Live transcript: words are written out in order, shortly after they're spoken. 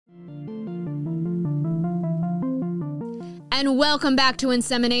And welcome back to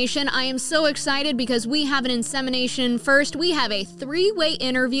Insemination. I am so excited because we have an insemination first. We have a three-way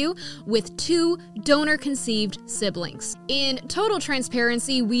interview with two donor-conceived siblings. In total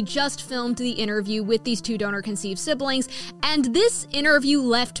transparency, we just filmed the interview with these two donor-conceived siblings, and this interview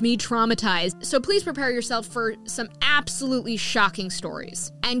left me traumatized. So please prepare yourself for some absolutely shocking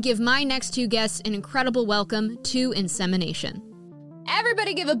stories. And give my next two guests an incredible welcome to Insemination.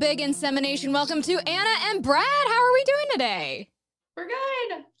 Everybody give a big insemination welcome to Anna and Brad. How are we doing today? We're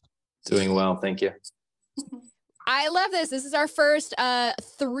good. Doing well, thank you. I love this. This is our first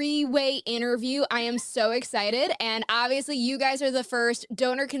three-way interview. I am so excited. And obviously, you guys are the first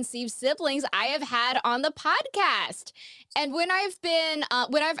donor-conceived siblings I have had on the podcast. And when I've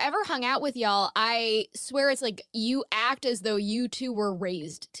ever hung out with y'all, I swear it's like you act as though you two were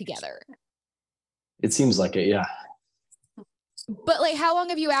raised together. It seems like it, yeah. But like, how long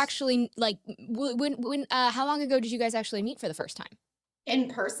have you actually how long ago did you guys actually meet for the first time? In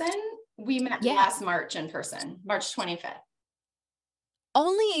person? We met last March in person, March 25th.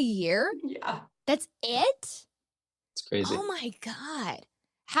 Only a year? Yeah. That's it? It's crazy. Oh my God.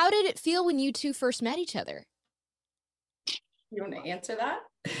 How did it feel when you two first met each other? You want to answer that?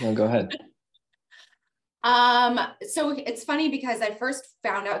 No, go ahead. So it's funny because I first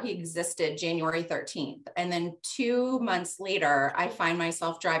found out he existed January 13th. And then 2 months later, I find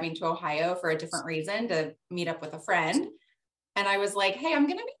myself driving to Ohio for a different reason to meet up with a friend. And I was like, hey, I'm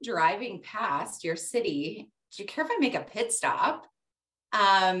going to be driving past your city. Do you care if I make a pit stop?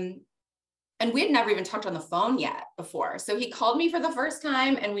 And we had never even talked on the phone yet before. So he called me for the first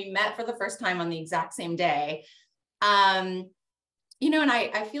time and we met for the first time on the exact same day. And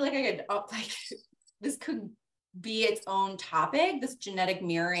I feel like I could, this could be its own topic, this genetic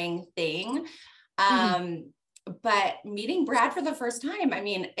mirroring thing. But meeting Brad for the first time, I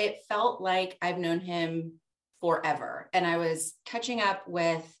mean, it felt like I've known him forever. And I was catching up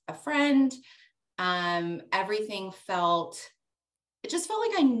with a friend. It just felt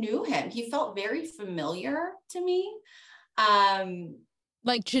like I knew him. He felt very familiar to me.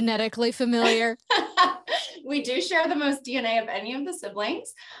 Like genetically familiar? We do share the most DNA of any of the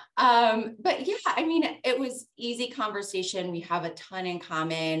siblings. But yeah, I mean, it was easy conversation. We have a ton in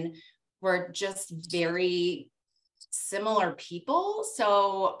common. We're just very similar people.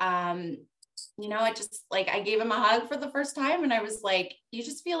 So, I just I gave him a hug for the first time and I was like, you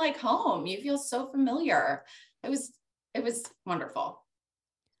just feel like home. You feel so familiar. It was wonderful.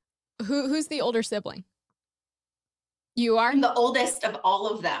 Who's the older sibling? You are? I'm the oldest of all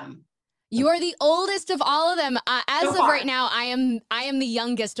of them. You are the oldest of all of them. As So of far. right now, I am the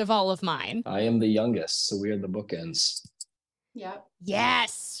youngest of all of mine. I am the youngest, so we are the bookends. Yep.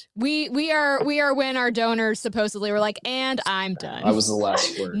 Yes. We are when our donors supposedly were like, and I'm done. I was the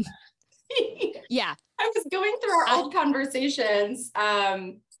last word. Yeah. I was going through our old conversations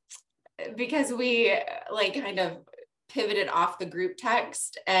because we kind of pivoted off the group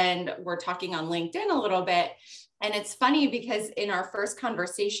text and we're talking on LinkedIn a little bit. And it's funny because in our first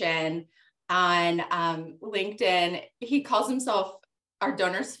conversation on LinkedIn, he calls himself our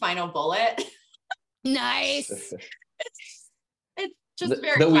donor's final bullet. Nice. It's just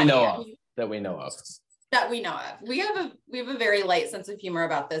very that funny. we know of. That we know of. We have a very light sense of humor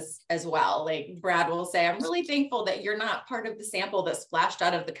about this as well. Like Brad will say, I'm really thankful that you're not part of the sample that splashed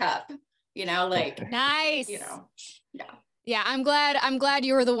out of the cup. Nice. Yeah. Yeah, I'm glad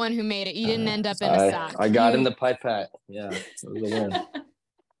you were the one who made it. You didn't end up in a sock. I got in the pipette. Yeah, it was a win.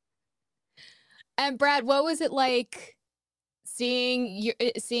 And Brad, what was it like seeing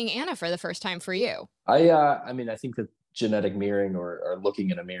Anna for the first time for you? I mean, I think that genetic mirroring or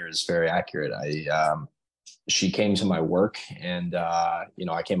looking in a mirror is very accurate. She came to my work and, I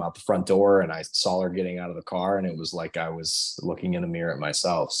came out the front door and I saw her getting out of the car and it was like I was looking in a mirror at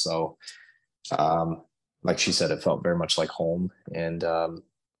myself. So, like she said, it felt very much like home and,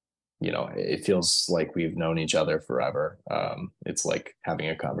 it feels like we've known each other forever. It's like having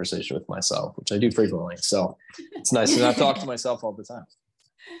a conversation with myself, which I do frequently. So it's nice to not talk to myself all the time.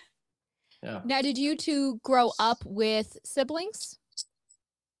 Yeah. Now, did you two grow up with siblings?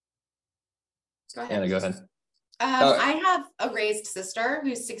 Go ahead. Anna, go ahead. I have a raised sister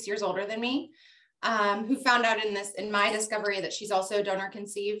who's 6 years older than me, who found out in my discovery that she's also donor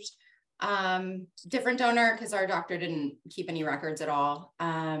conceived. Different donor because our doctor didn't keep any records at all.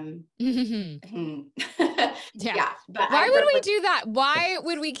 Yeah. But why would we do that? Why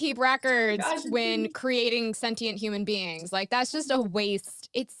would we keep records when creating sentient human beings? Like that's just a waste.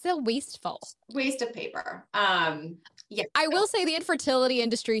 It's so wasteful. Waste of paper. Yeah. I will say the infertility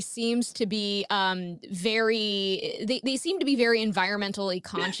industry seems to be they seem to be very environmentally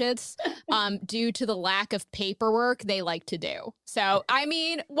conscious due to the lack of paperwork they like to do. So, I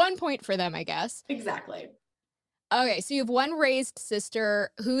mean, 1 point for them, I guess. Exactly. Okay, so you have one raised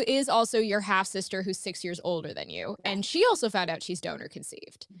sister who is also your half sister who's 6 years older than you, and she also found out she's donor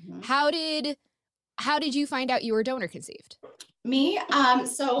conceived. How did you find out you were donor conceived? Me?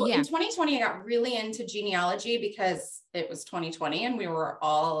 So in 2020, I got really into genealogy because it was 2020 and we were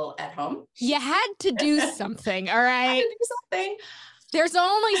all at home. You had to do something, all right? I had to do something. There's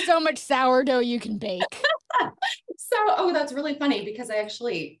only so much sourdough you can bake. That's really funny because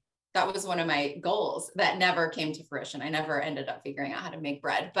that was one of my goals that never came to fruition. I never ended up figuring out how to make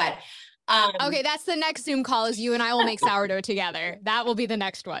bread, but okay, that's the next Zoom call is you and I will make sourdough together. That will be the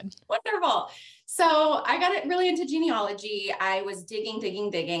next one. Wonderful. So I got really into genealogy. I was digging.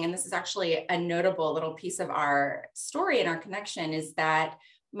 And this is actually a notable little piece of our story and our connection is that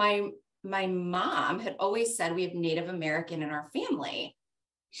my mom had always said we have Native American in our family.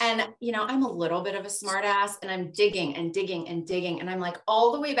 And, I'm a little bit of a smart ass and I'm digging. And I'm like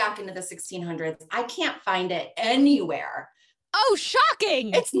all the way back into the 1600s. I can't find it anywhere. Oh,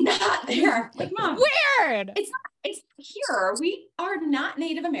 shocking. It's not there. Like, Mom. Weird. It's here. We are not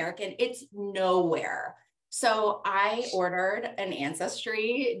Native American. It's nowhere. So I ordered an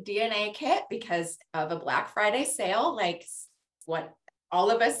Ancestry DNA kit because of a Black Friday sale, like what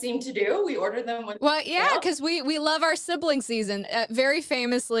all of us seem to do. We order them. Well, yeah, because we love our sibling season. Very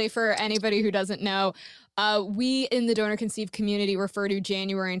famously, for anybody who doesn't know, we in the donor conceived community refer to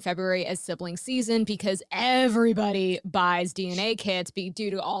January and February as sibling season because everybody buys DNA kits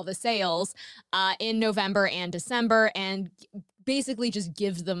due to all the sales in November and December and basically just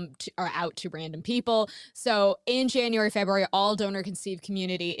gives them out to random people. So in January, February, all donor conceived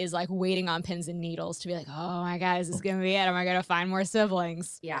community is like waiting on pins and needles to be like, oh my God, is this going to be it? Am I going to find more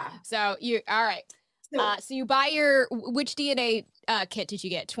siblings? Yeah. So all right. So you buy which DNA kit did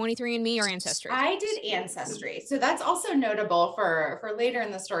you get? 23andMe or Ancestry? I did Ancestry. So that's also notable for later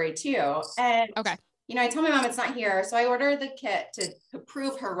in the story too. And okay. I told my mom it's not here. So I ordered the kit to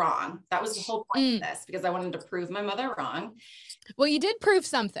prove her wrong. That was the whole point of this because I wanted to prove my mother wrong. Well, you did prove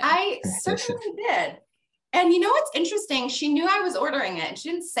something. I certainly did. And what's interesting? She knew I was ordering it and she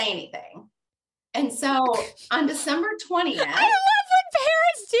didn't say anything. And so on December 20th. I love when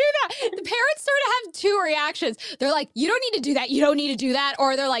parents do that. The parents sort of have two reactions. They're like, you don't need to do that. You don't need to do that.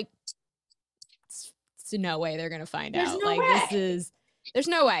 Or they're like, it's no way they're going to find out. No way. There's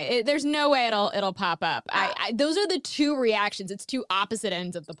no way. There's no way it'll pop up. Those are the two reactions. It's two opposite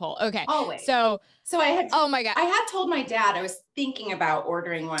ends of the pole. Okay. Always. So I had. Oh my God. I had told my dad I was thinking about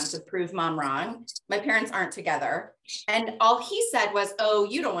ordering one to prove Mom wrong. My parents aren't together, and all he said was, "Oh,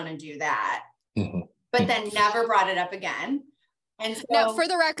 you don't want to do that," but then never brought it up again. And so, now, for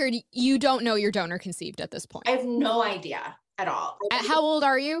the record, you don't know you're donor conceived at this point. I have no idea at all. How old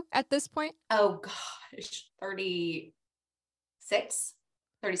are you at this point? Oh gosh, 36.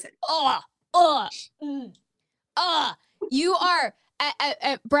 36. You are,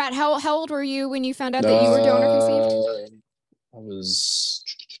 Brad, how old were you when you found out that you were donor conceived? I was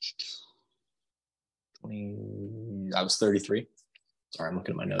 20, I was 33. Sorry, I'm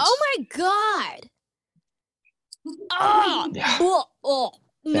looking at my notes. Oh my God.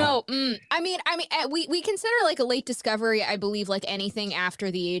 No. I mean, we consider like a late discovery, I believe, like anything after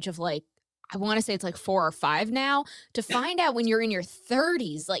the age of like, I want to say it's like 4 or 5 now, to find out when you're in your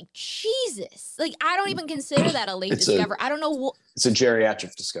 30s, like Jesus, like I don't even consider that a late discovery. I don't know. It's a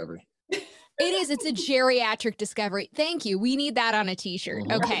geriatric discovery. It is. It's a geriatric discovery. Thank you. We need that on a t-shirt.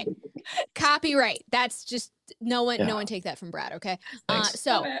 Okay. Copyright. That's just no one take that from Brad. Okay.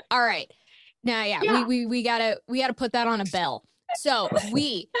 So, all right. Now, we gotta put that on a bell. So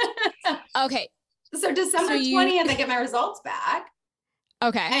okay. So December 20th, I get my results back.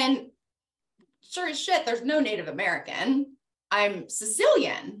 Okay. And sure as shit, there's no Native American. I'm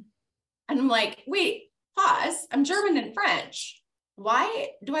Sicilian. And I'm like, wait, pause. I'm German and French. Why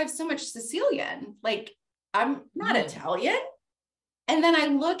do I have so much Sicilian? Like, I'm not Italian. And then I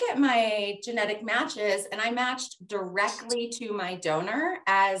look at my genetic matches and I matched directly to my donor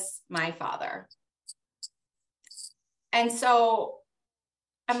as my father. And so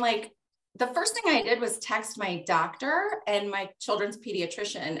I'm like, the first thing I did was text my doctor and my children's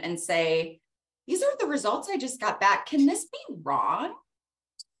pediatrician and say, these are the results I just got back. Can this be wrong?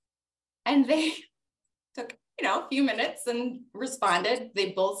 And they took, a few minutes and responded.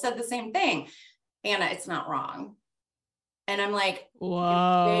 They both said the same thing. Anna, it's not wrong. And I'm like,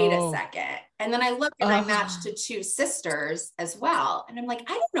 whoa, wait a second. And then I look and I matched to 2 sisters as well. And I'm like,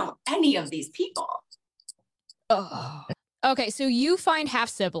 I don't know any of these people. Oh. Okay, so you find half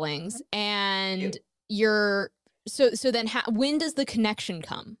siblings, and you're so then when does the connection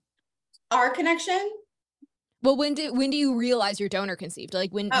come? Our connection? Well, when do you realize you're donor conceived?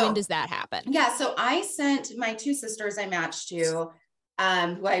 Like when does that happen? Yeah, so I sent my two sisters I matched to,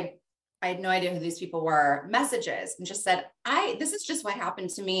 who I had no idea who these people were, messages and just said, this is just what happened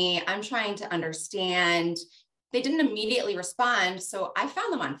to me. I'm trying to understand. They didn't immediately respond. So I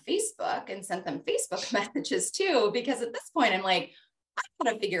found them on Facebook and sent them Facebook messages too, because at this point I'm like, I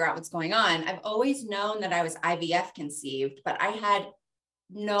gotta figure out what's going on. I've always known that I was IVF conceived, but I had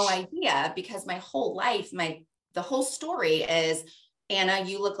no idea because my whole life, the whole story is, Anna,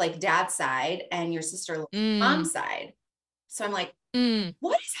 you look like dad's side and your sister looks like mom's side. So I'm like,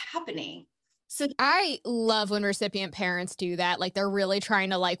 what is happening? So I love when recipient parents do that. Like they're really trying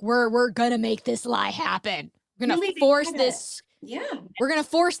to like, we're gonna make this lie happen. We're gonna force this. Yeah. We're gonna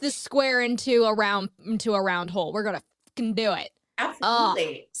force this square into a round hole. We're gonna fucking do it.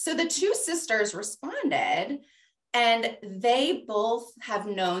 Absolutely. So the two sisters responded, and they both have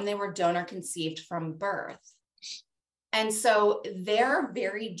known they were donor conceived from birth. And so their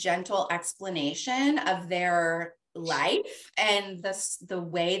very gentle explanation of their life and the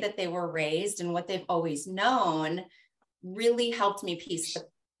way that they were raised and what they've always known really helped me piece the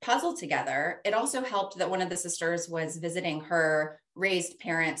puzzle together. It also helped that one of the sisters was visiting her raised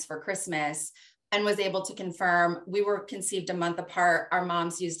parents for Christmas and was able to confirm we were conceived a month apart. Our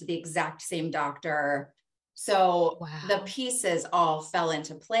moms used the exact same doctor. So the pieces all fell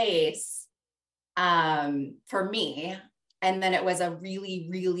into place for me. And then it was a really,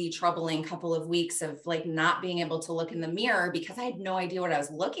 really troubling couple of weeks of like not being able to look in the mirror because I had no idea what I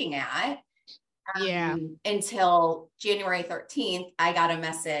was looking at. Until January 13th, I got a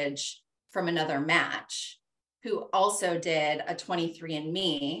message from another match who also did a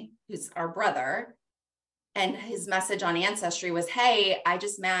 23andMe, who's our brother. And his message on Ancestry was, hey, I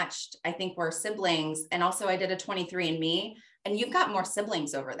just matched, I think we're siblings. And also I did a 23andMe and you've got more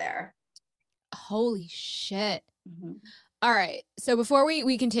siblings over there. Holy shit. Mm-hmm. All right. So before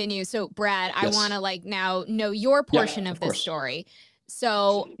we continue, so Brad, yes. I want to like now know your portion of this story.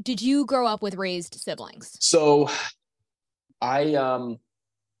 So did you grow up with raised siblings? So I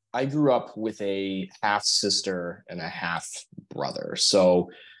grew up with a half sister and a half brother.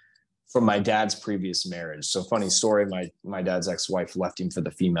 So from my dad's previous marriage. So funny story, my dad's ex-wife left him for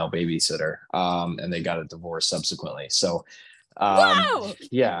the female babysitter, and they got a divorce subsequently. So whoa!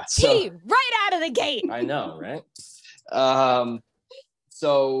 Yeah. So, right out of the gate. I know, right?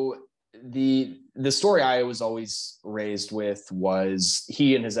 So the story I was always raised with was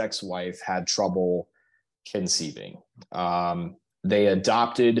he and his ex-wife had trouble conceiving. They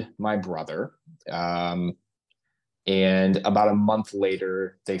adopted my brother. And about a month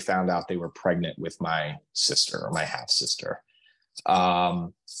later, they found out they were pregnant with my sister or my half sister.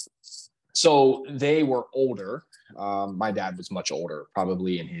 So they were older. My dad was much older,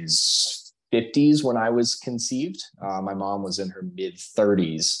 probably in his 50s when I was conceived. My mom was in her mid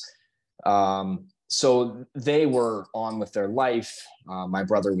 30s. So they were on with their life. My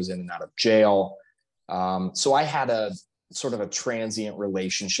brother was in and out of jail. So I had a sort of a transient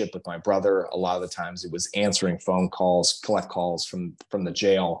relationship with my brother. A lot of the times it was answering phone calls, collect calls from the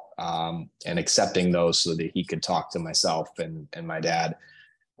jail, and accepting those so that he could talk to myself and my dad.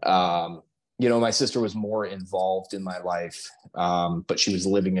 You know, my sister was more involved in my life, but she was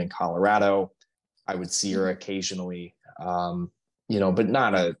living in Colorado. I would see her occasionally, you know, but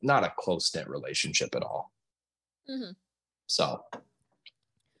not a close-knit relationship at all. Mm-hmm. So,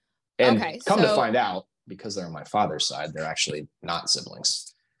 and come to find out, because they're on my father's side, they're actually not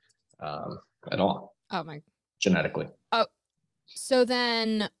siblings at all. Oh my! Genetically. Oh, so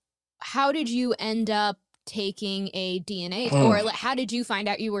then how did you end up taking a DNA, or how did you find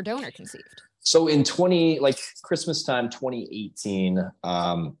out you were donor conceived? So in Christmas time, 2018,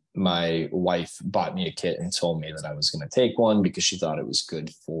 my wife bought me a kit and told me that I was going to take one because she thought it was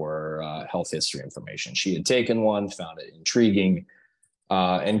good for health history information. She had taken one, found it intriguing,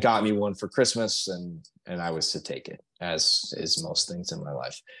 and got me one for Christmas, and I was to take it, as is most things in my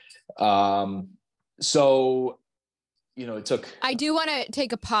life. So, you know, it took. I do want to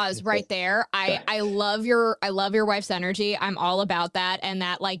take a pause right there. I love your wife's energy. I'm all about that, and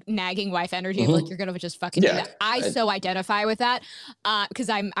that like nagging wife energy of like you're gonna just fucking do that. I so identify with that because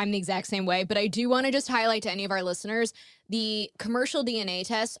I'm the exact same way. But I do want to just highlight to any of our listeners, the commercial DNA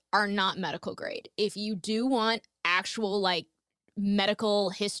tests are not medical grade. If you do want actual like medical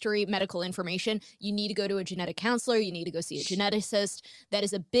history, medical information, you need to go to a genetic counselor. You need to go see a geneticist. That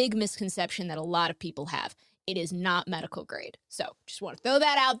is a big misconception that a lot of people have. It is not medical grade. So just want to throw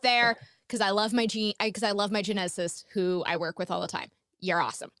that out there because I love my geneticist who I work with all the time. You're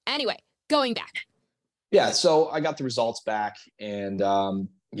awesome. Anyway, going back. Yeah. So I got the results back and,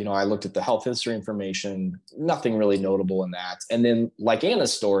 I looked at the health history information, nothing really notable in that. And then like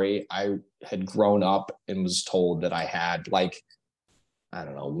Anna's story, I had grown up and was told that I had like, I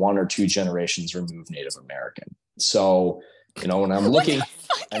don't know, 1 or 2 generations removed Native American. So, when I'm looking,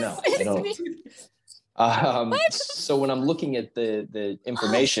 I know, I don't. So when I'm looking at the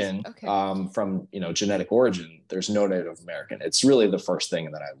information from, genetic origin, there's no Native American. It's really the first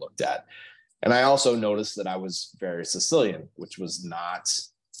thing that I looked at. And I also noticed that I was very Sicilian, which was not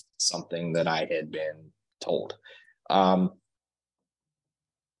something that I had been told. But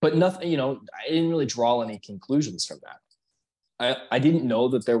nothing, I didn't really draw any conclusions from that. I didn't know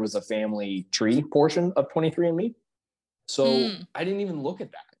that there was a family tree portion of 23andMe. So I didn't even look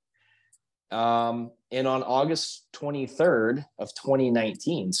at that. And on August 23rd of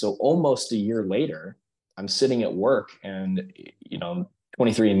 2019, so almost a year later, I'm sitting at work and,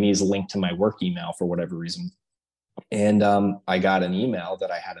 23andMe is linked to my work email for whatever reason. And I got an email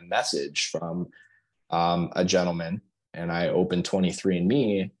that I had a message from a gentleman, and I opened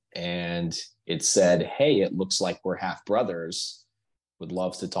 23andMe and it said, "Hey, it looks like we're half brothers. Would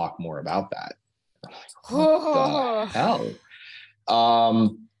love to talk more about that." I'm like, what the hell?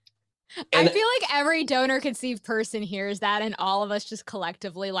 I feel like every donor conceived person hears that, and all of us just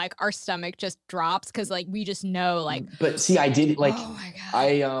collectively, like, our stomach just drops because, like, we just know, like. But see, I did like, oh my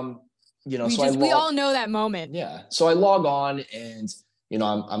God. We all know that moment. Yeah. So I log on and,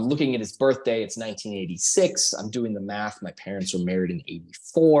 I'm looking at his birthday. It's 1986. I'm doing the math. My parents were married in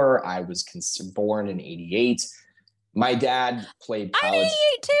 84. I was born in 88. My dad played college. I'm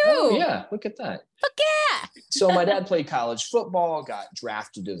 88 too. Oh yeah. Look at that. Fuck yeah. So my dad played college football, got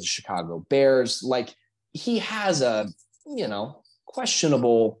drafted to the Chicago Bears. Like he has a,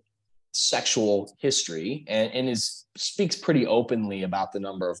 questionable sexual history and speaks pretty openly about the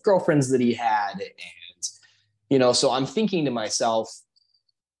number of girlfriends that he had. And, so I'm thinking to myself,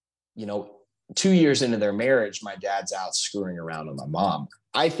 2 years into their marriage, my dad's out screwing around with my mom.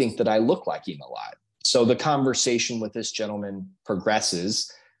 I think that I look like him a lot. So the conversation with this gentleman progresses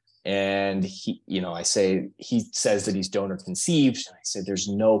and he says that he's donor conceived. And I said, there's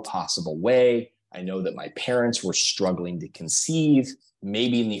no possible way. I know that my parents were struggling to conceive,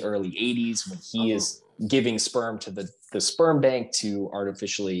 maybe in the early 80s when he is giving sperm to the sperm bank to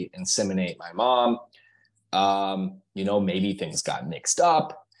artificially inseminate my mom. Maybe things got mixed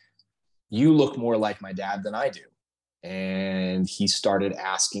up. You look more like my dad than I do. And he started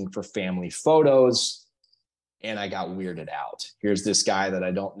asking for family photos and I got weirded out. Here's this guy that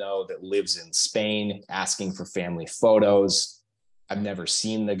I don't know that lives in Spain asking for family photos. I've never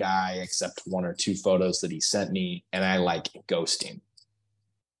seen the guy except 1 or 2 photos that he sent me, and I like ghost him.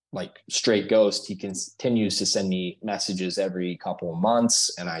 Like straight ghost. He continues to send me messages every couple of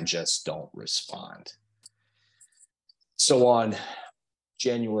months and I just don't respond. So on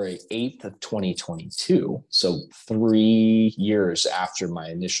January 8th of 2022, so 3 years after my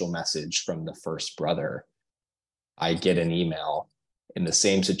initial message from the first brother, I get an email in the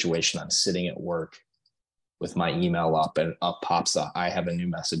same situation. I'm sitting at work with my email up and up pops up, I have a new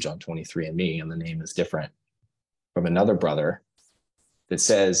message on 23andMe and the name is different, from another brother that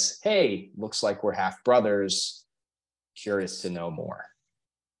says, "Hey, looks like we're half brothers. Curious to know more."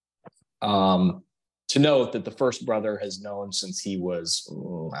 To note that the first brother has known since he was,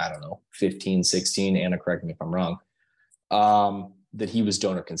 15, 16, Anna, correct me if I'm wrong, that he was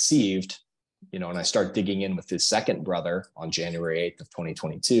donor conceived, and I start digging in with his second brother on January 8th of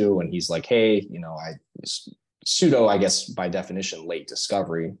 2022. And he's like, "Hey, I pseudo, I guess, by definition, late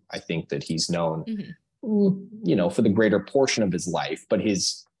discovery. I think that he's known, for the greater portion of his life, but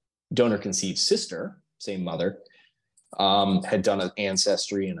his donor conceived sister, same mother, had done an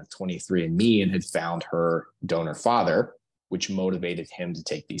ancestry and a 23andMe and had found her donor father, which motivated him to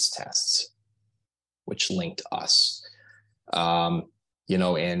take these tests, which linked us.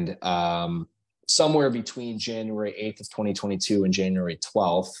 Somewhere between January 8th of 2022 and January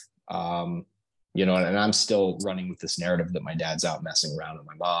 12th, and I'm still running with this narrative that my dad's out messing around with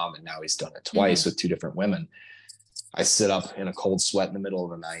my mom, and now he's done it twice with 2 different women. I sit up in a cold sweat in the middle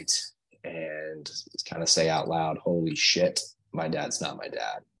of the night and kind of say out loud, "Holy shit, my dad's not my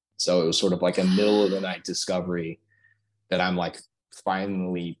dad." So it was sort of like a middle of the night discovery that I'm like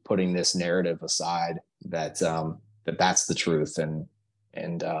finally putting this narrative aside that that's the truth and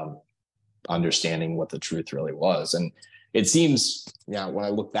understanding what the truth really was. And it seems, when I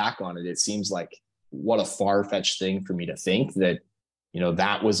look back on it, it seems like what a far-fetched thing for me to think that,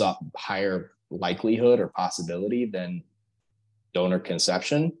 that was a higher likelihood or possibility than donor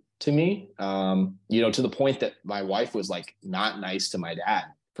conception to me. To the point that my wife was like not nice to my dad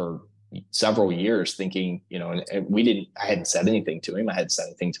for several years, thinking, and I hadn't said anything to him. I hadn't said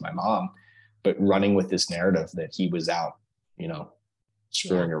anything to my mom, but running with this narrative that he was out,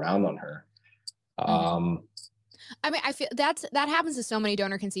 screwing around on her. I mean, I feel that happens to so many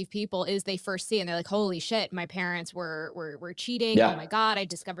donor conceived people is they first see and they're like, holy shit, my parents were cheating. Yeah. Oh my God, I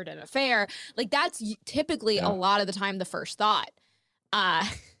discovered an affair. Like that's typically a lot of the time the first thought,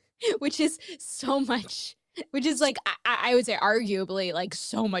 which is so much, which is like, I would say arguably like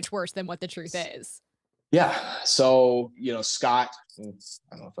so much worse than what the truth is. Yeah. So, Scott, I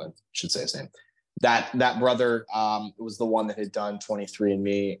don't know if I should say his name. That brother was the one that had done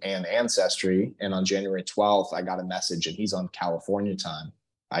 23andMe and Ancestry. And on January 12th, I got a message, and he's on California time.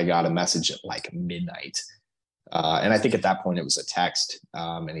 I got a message at like midnight. And I think at that point it was a text.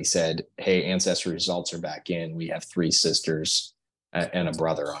 And he said, hey, Ancestry results are back in. We have 3 sisters and a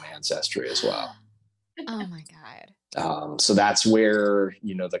brother on Ancestry as well. Oh my God. So that's where,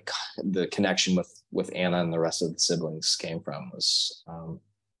 the connection with Anna and the rest of the siblings came from was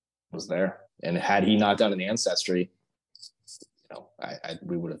there. And had he not done an Ancestry,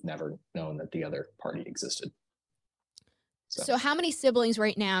 we would have never known that the other party existed. So how many siblings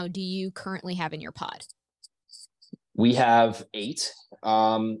right now do you currently have in your pod? We have 8,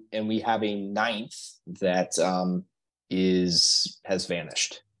 and we have a 9th that has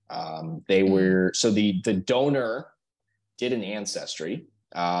vanished. They were the donor did an Ancestry,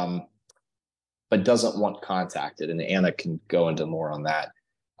 but doesn't want contacted, and Anna can go into more on that.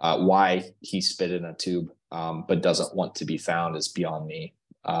 Why he spit in a tube, but doesn't want to be found is beyond me.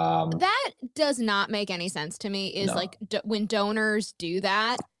 That does not make any sense to me. Is like when donors do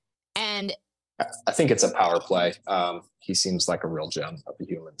that, and I think it's a power play. He seems like a real gem of a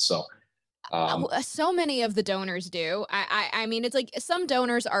human. So so many of the donors do. I mean, it's like some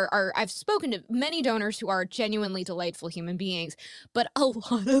donors are I've spoken to many donors who are genuinely delightful human beings, but a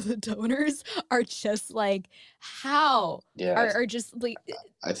lot of the donors are just like, how? Yeah. Are just like,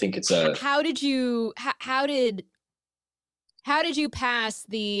 I think it's how did you pass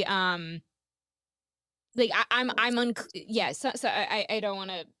the, like, yeah. So I don't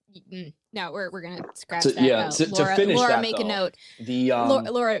want to, no, we're going to scratch that. Yeah. To finish Laura, that, make though, a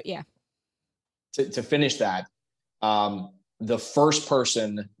note. Laura, yeah. To finish that, the first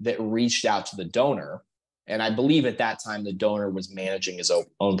person that reached out to the donor, and I believe at that time the donor was managing his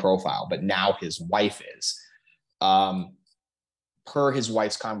own profile, but now his wife is, per his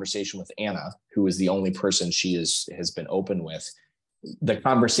wife's conversation with Anna, who is the only person she has been open with, the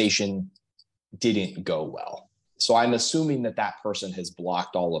conversation didn't go well. So I'm assuming that person has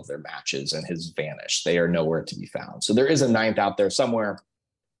blocked all of their matches and has vanished. They are nowhere to be found. So there is a 9th out there somewhere.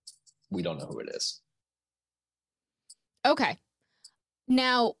 We don't know who it is. Okay.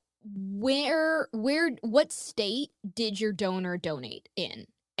 Now, what state did your donor donate in?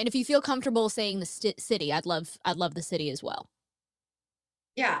 And if you feel comfortable saying the city, I'd love the city as well.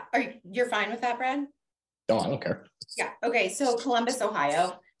 Yeah. You're fine with that, Brad? No, I don't care. Yeah. Okay. So Columbus,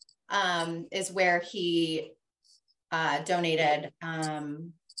 Ohio, is where he donated,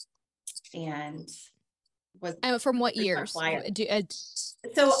 and was from what years?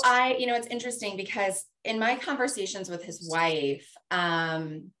 So it's interesting because in my conversations with his wife,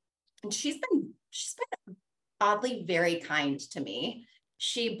 she's been oddly very kind to me.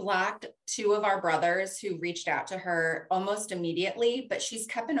 She blocked 2 of our brothers who reached out to her almost immediately, but she's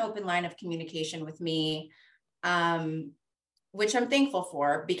kept an open line of communication with me, which I'm thankful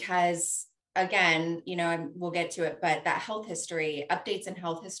for because, again, we'll get to it, but that health history, updates in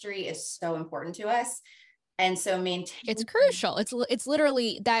health history is so important to us. And so it's crucial. It's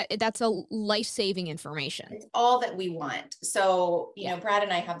literally that's a life-saving information. It's all that we want. So, Brad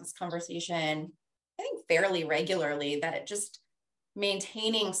and I have this conversation, I think fairly regularly, that just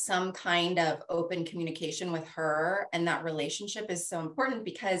maintaining some kind of open communication with her and that relationship is so important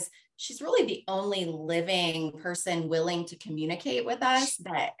because she's really the only living person willing to communicate with us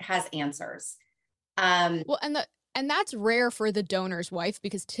that has answers. Well, and that's rare for the donor's wife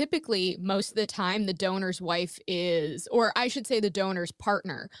because typically most of the time the donor's wife is, or I should say the donor's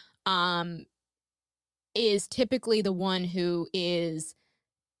partner, is typically the one who is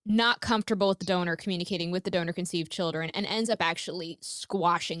not comfortable with the donor communicating with the donor conceived children and ends up actually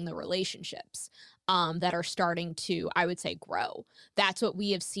squashing the relationships that are starting to, I would say, grow. That's what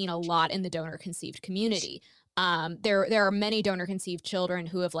we have seen a lot in the donor conceived community. There are many donor conceived children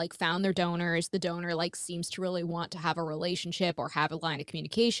who have like found their donors. The donor like seems to really want to have a relationship or have a line of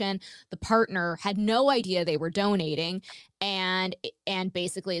communication. The partner had no idea they were donating and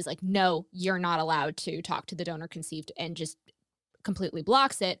basically is like, no, you're not allowed to talk to the donor conceived, and just completely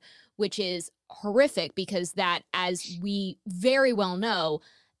blocks it, which is horrific because that, as we very well know,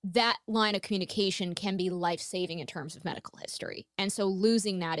 that line of communication can be life-saving in terms of medical history. And so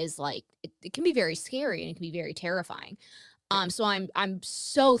losing that is like, it can be very scary and it can be very terrifying. So I'm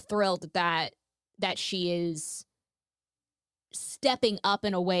so thrilled that she is stepping up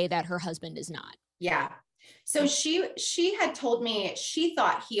in a way that her husband is not. Yeah. So she had told me she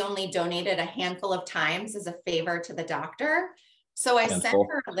thought he only donated a handful of times as a favor to the doctor. So I sent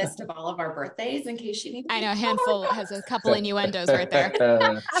her a list of all of our birthdays in case she needed. I know, handful has a couple innuendos right there.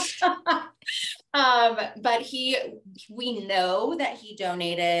 But we know that he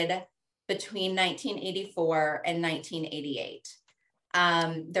donated between 1984 and 1988.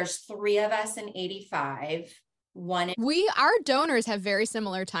 There's 3 of us in 85. Our donors have very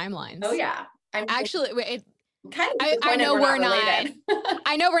similar timelines. Oh yeah. Actually, kind of I know we're not related.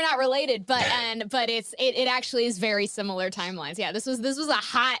 I know we're not related, but it actually is very similar timelines. Yeah, this was a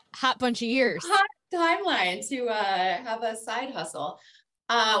hot bunch of years. Hot timeline to have a side hustle.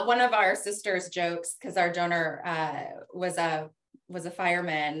 One of our sisters jokes, because our donor was a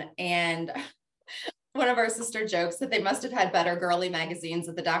fireman, and one of our sister jokes that they must have had better girly magazines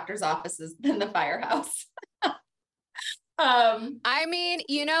at the doctor's offices than the firehouse. I mean,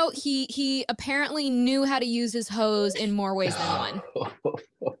 you know, he apparently knew how to use his hose in more ways than one.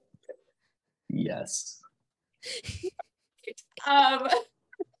 Yes. So,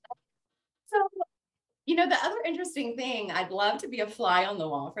 you know, the other interesting thing, I'd love to be a fly on the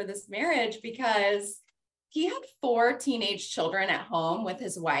wall for this marriage, because he had 4 teenage children at home with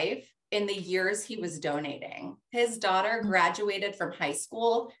his wife in the years he was donating. His daughter graduated from high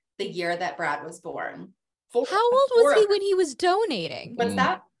school the year that Brad was born. How old was he when he was donating? What's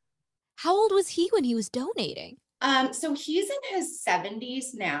that? How old was he when he was donating? So he's in his 70s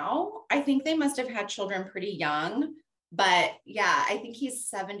now. I think they must have had children pretty young, but yeah, I think he's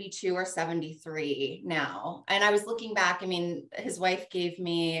 72 or 73 now. And I was looking back, I mean, his wife gave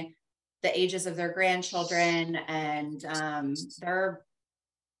me the ages of their grandchildren, and they're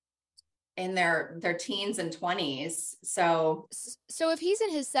in their teens and 20s. So if he's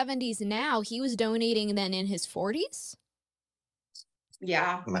in his 70s now, he was donating then in his 40s?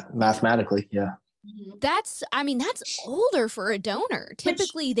 Yeah. Mathematically, yeah. That's older for a donor.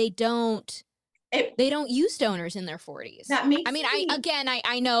 Typically they don't use donors in their 40s. That makes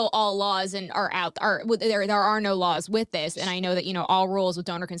I know all laws there are no laws with this, and I know that, you know, all rules with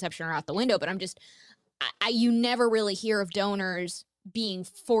donor conception are out the window, but you never really hear of donors being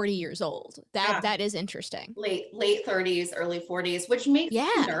 40 years old. That is interesting. Late 30s, early 40s, which makes me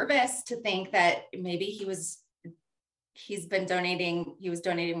nervous to think that maybe he was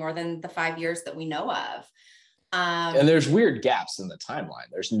donating more than the 5 years that we know of. And there's weird gaps in the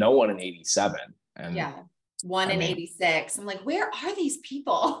timeline. There's no one in 87. And one in 86. I'm like, where are these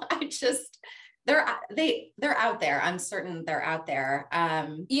people? They're out there. I'm certain they're out there.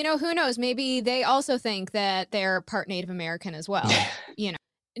 You know, who knows? Maybe they also think that they're part Native American as well. You know.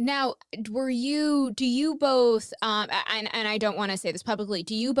 Now, do you both, and I don't want to say this publicly,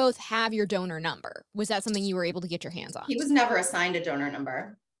 do you both have your donor number? Was that something you were able to get your hands on? He was never assigned a donor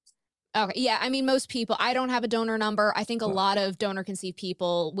number. Okay. Yeah. I mean, most people, I don't have a donor number. I think a lot of donor conceived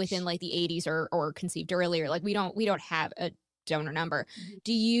people within like the 80s or conceived earlier, like we don't have a donor number.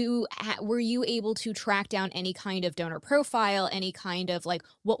 Were you able to track down any kind of donor profile, any kind of like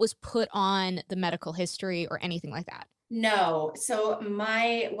what was put on the medical history or anything like that? No. So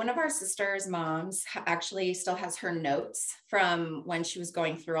one of our sister's moms actually still has her notes from when she was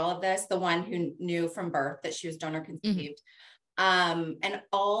going through all of this, the one who knew from birth that she was donor conceived. And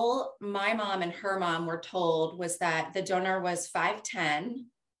all my mom and her mom were told was that the donor was 5'10",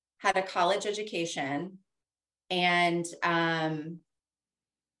 had a college education, and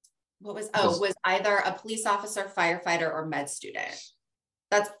was either a police officer, firefighter, or med student.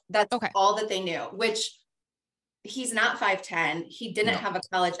 That's okay. All that they knew, which he's not 5'10". He didn't have a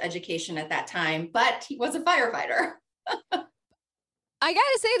college education at that time, but he was a firefighter. I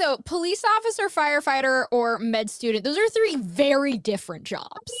gotta say though, police officer, firefighter, or med student, those are 3 very different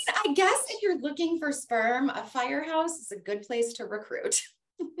jobs. I guess if you're looking for sperm, a firehouse is a good place to recruit.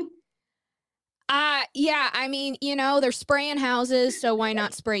 Yeah, I mean, you know, they're spraying houses, so why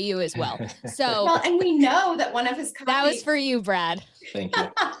not spray you as well? So, and we know that one of his colleagues... That was for you, Brad. Thank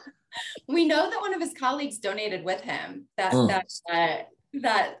you. We know that one of his colleagues donated with him.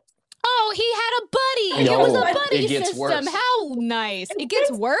 Oh, he had a buddy. No, It was a buddy it gets system. worse. How nice. It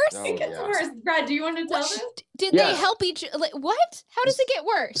gets worse? Oh, It gets yeah. worse. Brad, do you want to tell this? Did Yeah. they help each like what? How does it get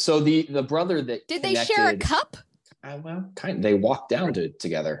worse? So the brother that Did they share a connected- cup? Well, they walked down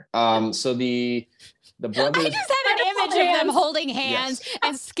together. So the brother. I just had an image of them holding hands Yes.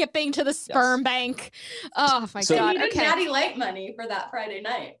 and skipping to the sperm bank. Oh my So- god. He needed Okay. Natty Light money for that Friday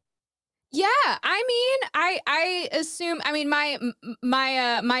night. Yeah, I mean, I assume. I mean,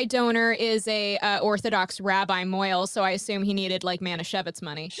 my donor is a Orthodox Rabbi Moyle, so I assume he needed like Manischewitz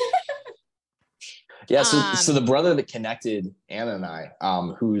money. Yeah, so the brother that connected Anna and I,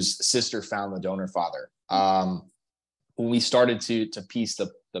 whose sister found the donor father, when we started to piece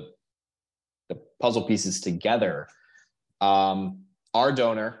the puzzle pieces together, our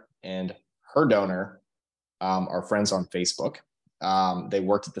donor and her donor are friends on Facebook. They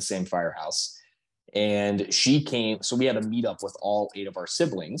worked at the same firehouse, and she came. So we had a meetup with all 8 of our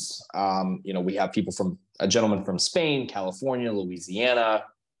siblings. We have people a gentleman from Spain, California, Louisiana,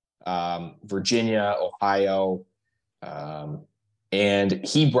 Virginia, Ohio, and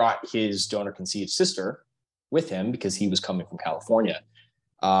he brought his donor conceived sister with him because he was coming from California.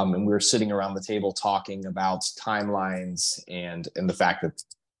 And we were sitting around the table talking about timelines and the fact that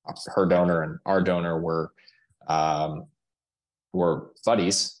her donor and our donor were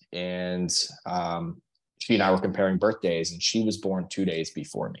buddies. And she and I were comparing birthdays, and she was born 2 days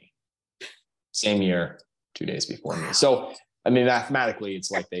before me. Same year, 2 days before me. So, I mean, mathematically,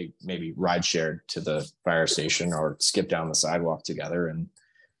 it's like they maybe ride shared to the fire station or skip down the sidewalk together and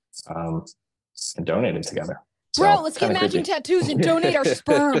donated together. So, Bro, let's get kinda matching creepy. tattoos and donate our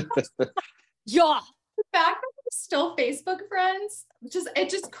sperm. Yeah. The fact that we're still Facebook friends, it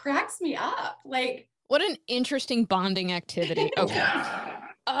just cracks me up. Like, What an interesting bonding activity. Okay.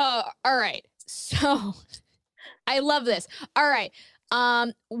 All right. So I love this. All right.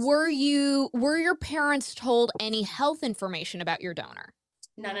 Were your parents told any health information about your donor?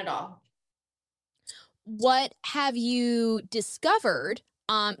 none at all. What have you discovered?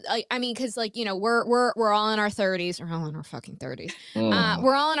 I mean, because we're all in our 30s. We're all in our fucking 30s.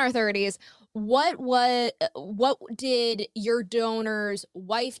 We're all in our 30s. What did your donor's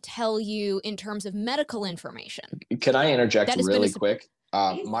wife tell you in terms of medical information? Can I interject That has been really a- quick?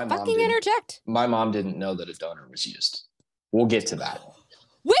 My Fucking interject. mom didn't know that a donor was used. We'll get to that.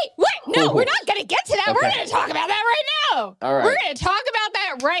 Wait, no, Cool. we're not gonna get to that. We're Okay. gonna talk about that right now. All right. We're gonna talk about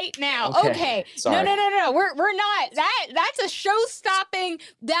that right now. Okay. Sorry. No. We're not. That's a show stopping.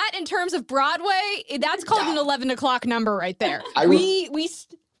 That in terms of Broadway, that's called an 11 o'clock number right there. No.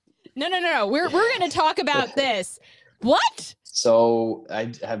 We're gonna talk about this. What? So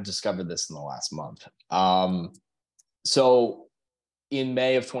I have discovered this in the last month. So in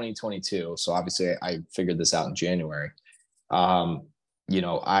May of 2022, so obviously I figured this out in January.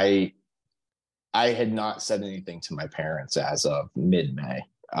 I had not said anything to my parents as of mid-May.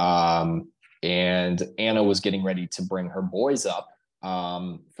 And Anna was getting ready to bring her boys up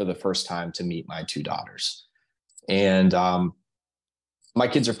for the first time to meet my 2 daughters. And my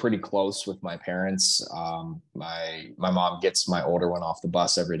kids are pretty close with my parents. My mom gets my older one off the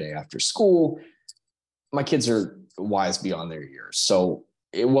bus every day after school. My kids are wise beyond their years. So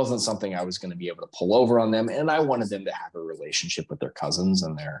it wasn't something I was going to be able to pull over on them. And I wanted them to have a relationship with their cousins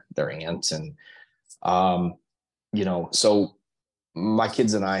and their aunts. And, so my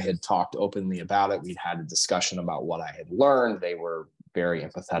kids and I had talked openly about it. We'd had a discussion about what I had learned. They were very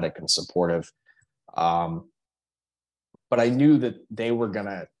empathetic and supportive. But I knew that they were going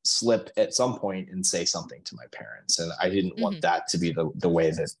to slip at some point and say something to my parents. And I didn't want that to be the way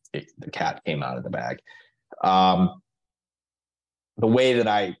that the cat came out of the bag. The way that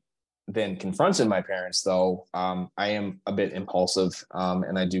I then confronted my parents, though, I am a bit impulsive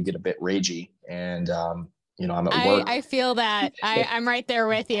and I do get a bit ragey. And, I'm at work. I feel that. I'm right there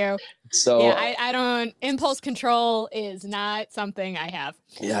with you. So yeah, I don't. Impulse control is not something I have.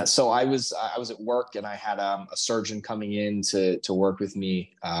 Yeah. So I was at work and I had a surgeon coming in to work with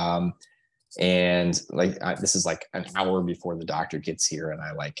me. And this is like an hour before the doctor gets here. And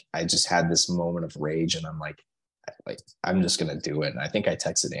I just had this moment of rage and I'm like, I'm just going to do it. And I think I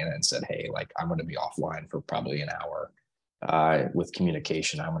texted Anna and said, hey, I'm going to be offline for probably an hour with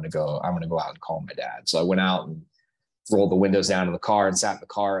communication. I'm going to go out and call my dad. So I went out and rolled the windows down in the car and sat in the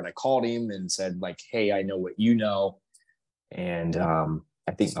car and I called him and said hey, I know what you know. And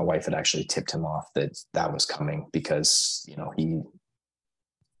I think my wife had actually tipped him off that was coming because, he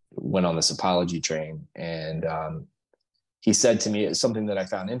went on this apology train and he said to me something that I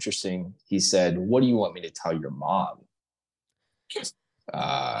found interesting. He said, what do you want me to tell your mom?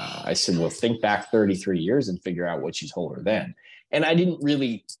 I said, well, think back 33 years and figure out what you told her then. And I didn't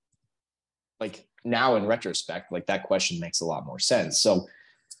really like now in retrospect, like that question makes a lot more sense. So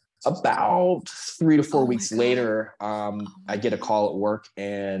about 3 to 4 weeks later, I get a call at work,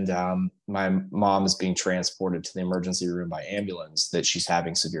 and my mom is being transported to the emergency room by ambulance, that she's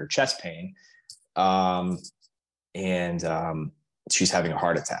having severe chest pain. And she's having a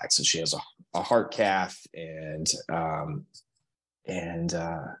heart attack. So she has a heart cath, and I'm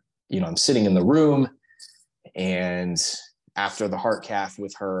sitting in the room, and after the heart cath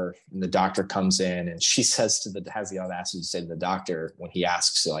with her, and the doctor comes in, and she has the audacity to say to the doctor, when he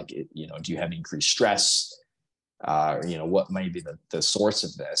asks, like, do you have increased stress? What may be the source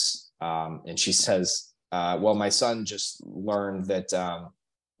of this? And she says, well, my son just learned that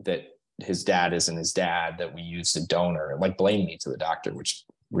his dad isn't his dad, that we used a donor, like blame me to the doctor, which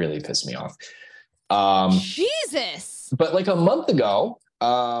really pissed me off. Jesus. But like a month ago,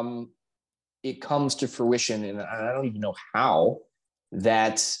 it comes to fruition, and I don't even know how,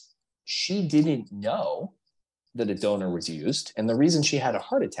 that she didn't know that a donor was used. And the reason she had a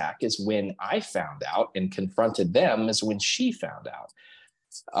heart attack is when I found out and confronted them, is when she found out.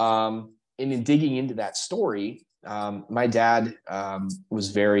 And in digging into that story, my dad was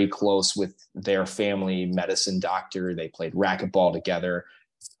very close with their family medicine doctor. They played racquetball together.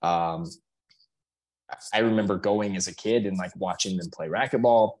 I remember going as a kid and like watching them play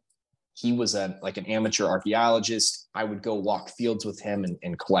racquetball. He was an amateur archaeologist. I would go walk fields with him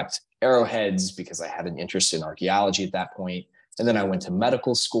and collect arrowheads because I had an interest in archaeology at that point. And then I went to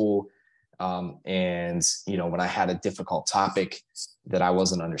medical school. And when I had a difficult topic that I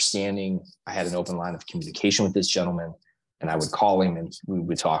wasn't understanding, I had an open line of communication with this gentleman, and I would call him, and we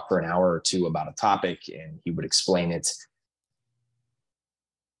would talk for an hour or two about a topic, and he would explain it.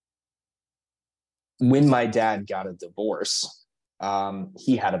 When my dad got a divorce,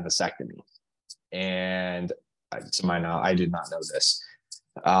 he had a vasectomy, and to my knowledge, I did not know this.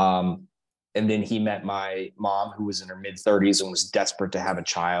 And then he met my mom, who was in her mid-30s and was desperate to have a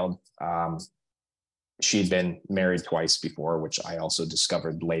child. She'd been married twice before, which I also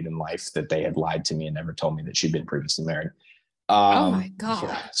discovered late in life, that they had lied to me and never told me that she'd been previously married. Oh my God.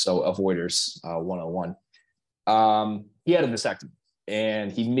 Yeah, so avoiders 101. He had a vasectomy,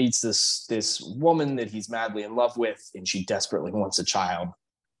 and he meets this woman that he's madly in love with, and she desperately wants a child.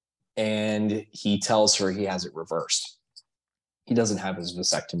 And he tells her he has it reversed. He doesn't have his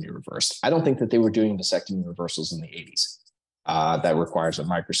vasectomy reversed. I don't think that they were doing vasectomy reversals in the 80s. That requires a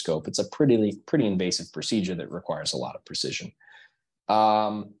microscope. It's a pretty invasive procedure that requires a lot of precision.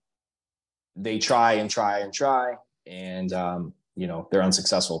 They try and try and try, and they're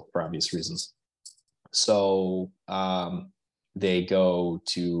unsuccessful for obvious reasons. So they go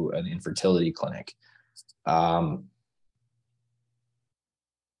to an infertility clinic.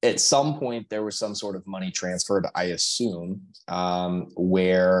 At some point, there was some sort of money transferred, I assume,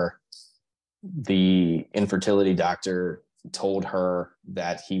 where the infertility doctor told her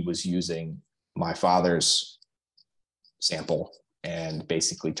that he was using my father's sample and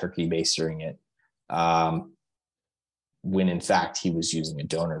basically turkey bastering it, when in fact he was using a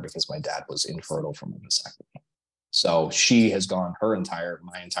donor because my dad was infertile from a vasectomy. So she has gone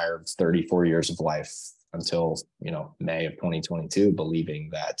my entire 34 years of life until May of 2022 believing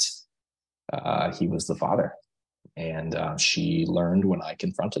that he was the father, and she learned when I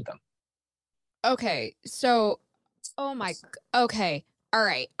confronted them. Okay, so okay, all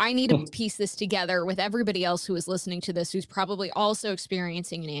right, I need to piece this together with everybody else who is listening to this, who's probably also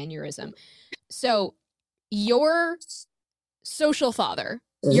experiencing an aneurysm. So your social father,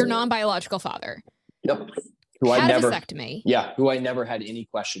 your non-biological father, yep, who had a vasectomy. Yeah, who I never had any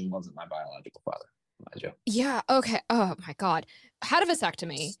question wasn't my biological father. Yeah. Okay. Oh my God. Had a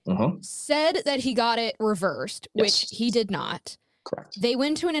vasectomy. Said that he got it reversed, which he did not. Correct. They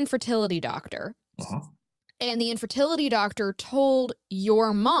went to an infertility doctor, and the infertility doctor told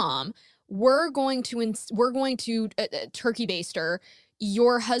your mom, "We're going to turkey baster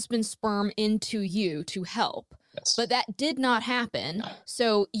your husband's sperm into you to help." Yes. But that did not happen.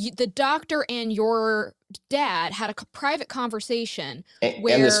 So the doctor and your dad had a private conversation and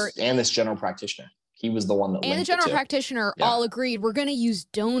this general practitioner. He was the one that and the general practitioner all agreed, we're going to use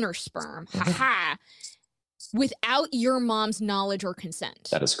donor sperm, without your mom's knowledge or consent.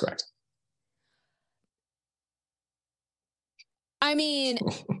 That is correct. I mean,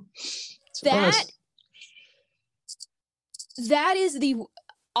 that is the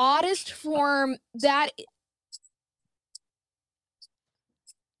oddest form. That's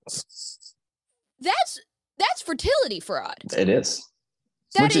fertility fraud. It is.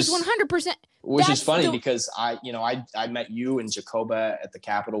 That is 100%. Which is funny because I met you and Jacoba at the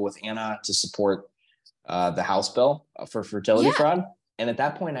Capitol with Anna to support the House bill for fertility fraud. And at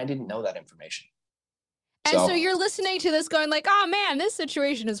that point, I didn't know that information. And so you're listening to this going like, oh man, this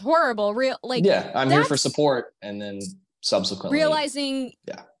situation is horrible. I'm here for support. And then subsequently realizing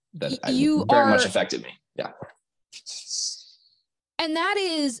that you very much affected me. Yeah. And that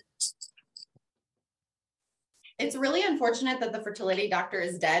is, it's really unfortunate that the fertility doctor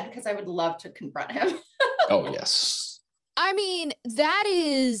is dead, because I would love to confront him. Oh, yes. I mean, that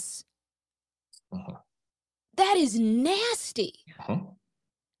is nasty.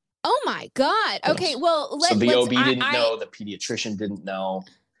 Oh my God. Okay. Well, so the OB didn't know, the pediatrician didn't know.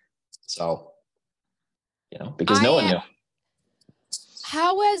 So, because no one knew.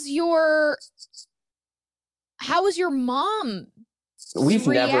 How was your mom? We've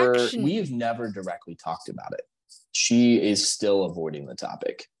never directly talked about it. She is still avoiding the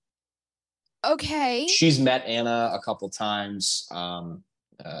topic. Okay. She's met Anna a couple times.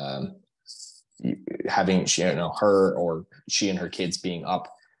 Having her or she and her kids being up,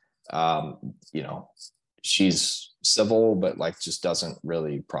 she's civil, but just doesn't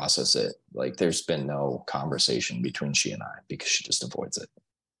really process it. There's been no conversation between she and I, because she just avoids it.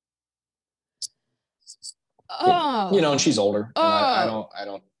 Oh, and she's older. And I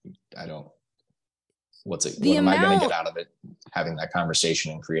don't. What am I going to get out of it? Having that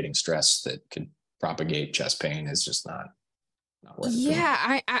conversation and creating stress that could propagate chest pain is just not worth it.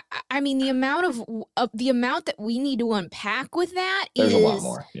 Yeah, I mean, the amount that we need to unpack with that there's a lot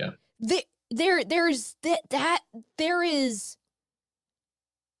more. Yeah. There is.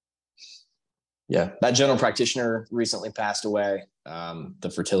 Yeah, that general practitioner recently passed away.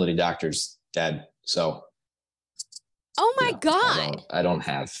 The fertility doctor's dead. So. Oh my God. I don't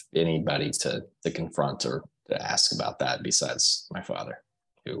have anybody to confront or to ask about that besides my father,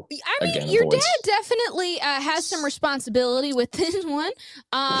 who your dad definitely has some responsibility with this one.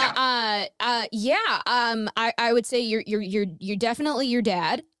 I would say you're definitely your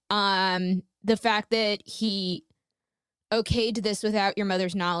dad. The fact that he okayed this without your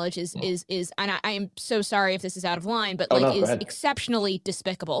mother's knowledge is and I am so sorry if this is out of line, but is exceptionally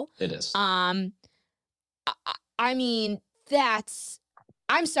despicable. It is. I mean,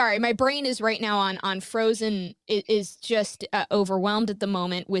 I'm sorry. My brain is right now on frozen. It is just overwhelmed at the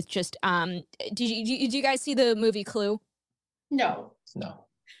moment with just, did you guys see the movie Clue? No.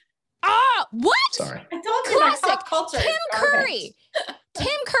 Ah, what? Sorry. I told you Classic. that pop culture.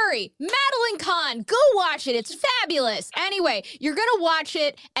 Tim Curry, Madeline Kahn, go watch it. It's fabulous. Anyway, you're going to watch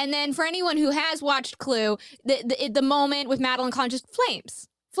it. And then for anyone who has watched Clue, the moment with Madeline Kahn, just flames.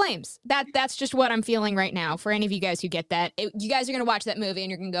 That's just what I'm feeling right now. For any of you guys who get that, you guys are going to watch that movie and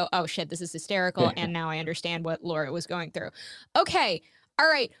you're going to go, oh shit, this is hysterical. And now I understand what Laura was going through. Okay. All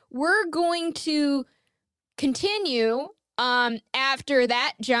right. We're going to continue after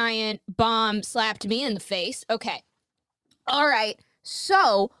that giant bomb slapped me in the face. Okay. All right.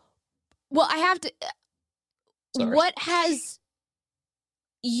 So, well, I have to, Sorry. What has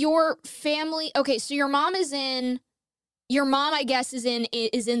your family, okay, so your mom, I guess, is in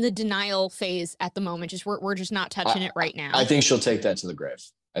the denial phase at the moment. Just we're just not touching it right now. I think she'll take that to the grave.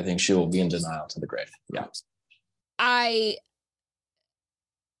 I think she will be in denial to the grave. Yeah. I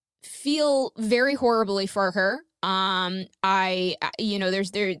feel very horribly for her. I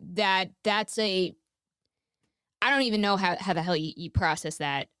don't even know how the hell you process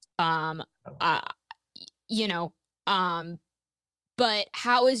that. But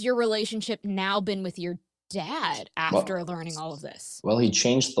how has your relationship now been with your dad after learning all of this? Well, he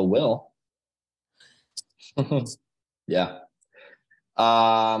changed the will. Yeah.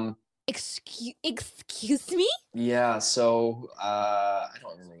 Excuse me? Yeah. So I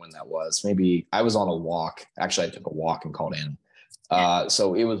don't remember when that was. Maybe I was on a walk. Actually, I took a walk and called in.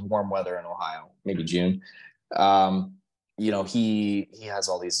 So it was warm weather in Ohio, maybe June. He has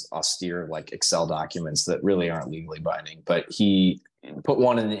all these austere Excel documents that really aren't legally binding, but he put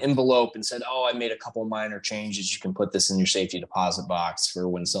one in an envelope and said, oh, I made a couple minor changes. You can put this in your safety deposit box for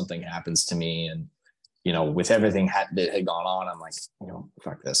when something happens to me. And, with everything that had gone on, I'm like,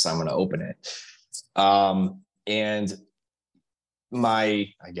 fuck this, I'm going to open it. And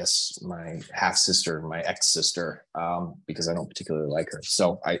my half sister, my ex-sister, because I don't particularly like her.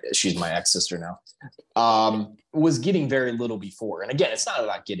 So she's my ex-sister now, was getting very little before. And again, it's not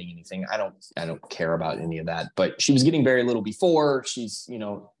about getting anything. I don't care about any of that, but she was getting very little before. She's,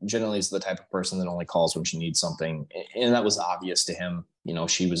 generally is the type of person that only calls when she needs something. And that was obvious to him.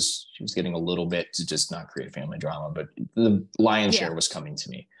 She was getting a little bit to just not create family drama, but the lion's share was coming to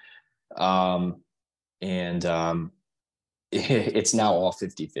me. It's now all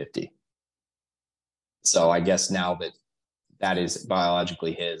 50-50. So I guess now that is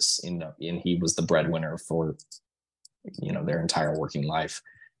biologically his, and he was the breadwinner for their entire working life.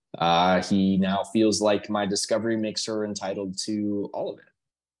 He now feels like my discovery makes her entitled to all of it,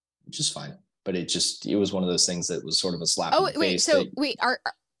 which is fine. But it was one of those things that was sort of a slap in the face.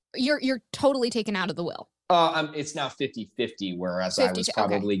 You're totally taken out of the will. It's now 50-50, whereas I was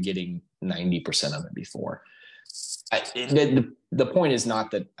probably getting 90% of it before. The point is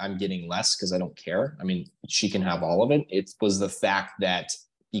not that I'm getting less, because I don't care. I mean, she can have all of it. It was the fact that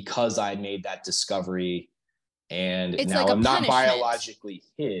because I made that discovery and it's now I'm not biologically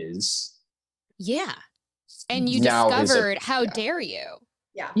his. Yeah. And you discovered, how dare you?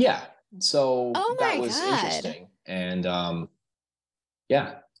 Yeah. Yeah. So that was interesting. And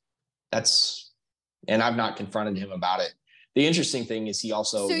and I've not confronted him about it. The interesting thing is he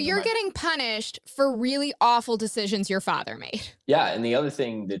also... So you're getting punished for really awful decisions your father made. Yeah. And the other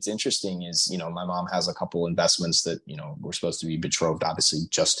thing that's interesting is, my mom has a couple investments that, were supposed to be betrothed, obviously,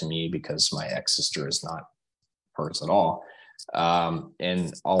 just to me, because my ex-sister is not hers at all.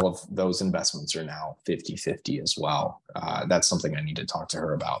 And all of those investments are now 50-50 as well. That's something I need to talk to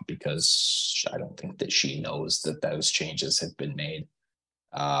her about, because I don't think that she knows that those changes have been made.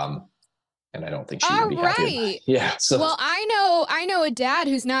 And I don't think she would be happy. Yeah. So, well, I know a dad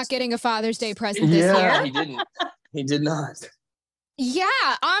who's not getting a Father's Day present this year. He didn't. He did not. Yeah.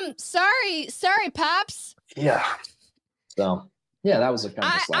 I'm sorry, Pops. Yeah. So yeah, that was a kind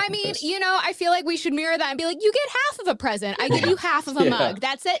of I mean, I feel like we should mirror that and be like, you get half of a present. I give you half of a mug.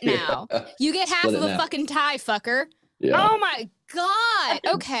 That's it now. Yeah. You get half of a fucking tie, fucker. Yeah. Oh my God.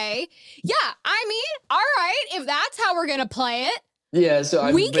 Okay. Yeah. I mean, all right. If that's how we're gonna play it. Yeah, so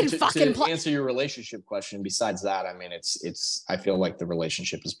to answer your relationship question, besides that, I mean, it's I feel like the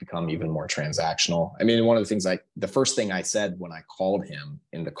relationship has become even more transactional. I mean, one of the things the first thing I said when I called him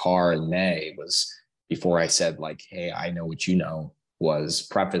in the car in May was, before I said like, hey, I know what you know, was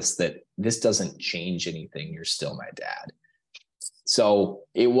preface that this doesn't change anything. You're still my dad. So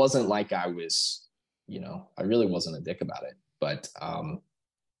it wasn't like I was, I really wasn't a dick about it, but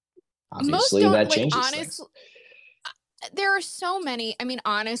obviously that changes things. There are so many,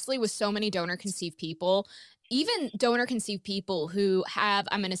 honestly, with so many donor conceived people, even donor conceived people who have,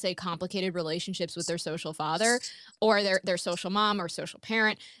 I'm going to say, complicated relationships with their social father or their social mom or social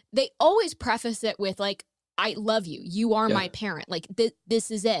parent, they always preface it with like, I love you. You are my parent. Like this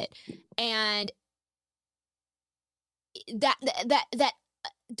is it. And that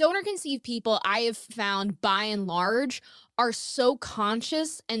donor conceived people, I have found by and large, are so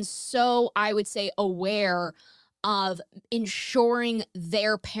conscious and so, I would say, aware of ensuring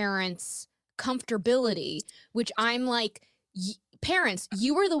their parents' comfortability, which I'm like, parents,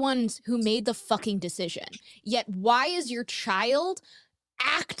 you were the ones who made the fucking decision. Yet why is your child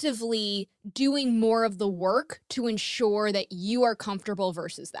actively doing more of the work to ensure that you are comfortable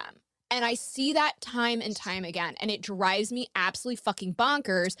versus them? And I see that time and time again, and it drives me absolutely fucking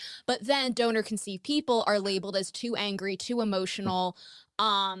bonkers. But then donor conceived people are labeled as too angry, too emotional.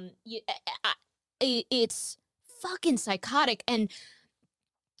 It's fucking psychotic. And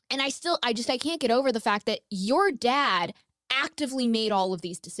I can't get over the fact that your dad actively made all of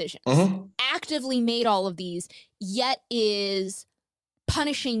these decisions, actively made all of these, yet is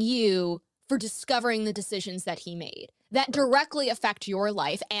punishing you for discovering the decisions that he made that directly affect your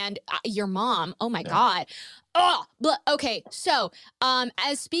life and your mom. Oh my God. Oh, okay. So,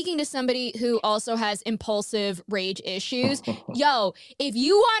 as speaking to somebody who also has impulsive rage issues, yo, if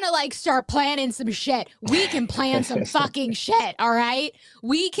you want to like start planning some shit, we can plan some fucking shit. All right.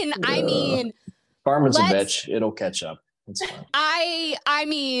 We can, Carmen's a bitch. It'll catch up. It's fine. I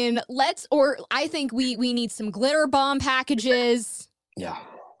think we need some glitter bomb packages. Yeah.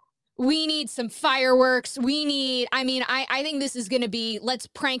 We need some fireworks. I think this is going to be, let's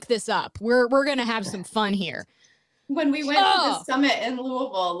prank this up. We're going to have some fun here. When we went to the summit in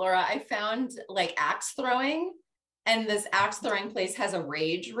Louisville, Laura, I found like axe throwing, and this axe throwing place has a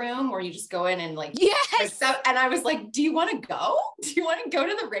rage room where you just go in and like, yes. And I was like, do you want to go? Do you want to go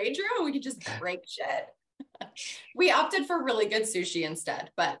to the rage room? And we could just break shit. We opted for really good sushi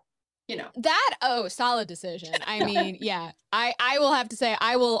instead, but solid decision. I mean, yeah, I will have to say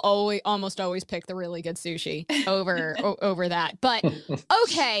I will almost always pick the really good sushi over that. But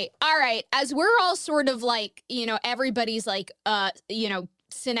okay, all right. As we're all sort of like, everybody's like,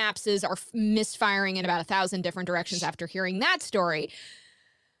 synapses are misfiring in about 1,000 different directions after hearing that story.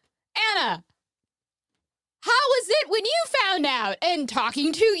 Anna, how was it when you found out and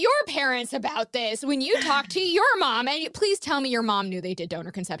talking to your parents about this? When you talked to your mom, and please tell me your mom knew they did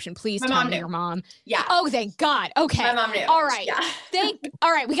donor conception. Please tell me your mom. Yeah. Oh, thank God. Okay. My mom knew. All right. Yeah.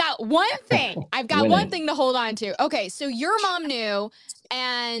 All right. We got one thing. I've got one thing to hold on to. Okay. So your mom knew,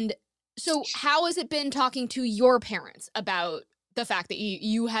 and So how has it been talking to your parents about the fact that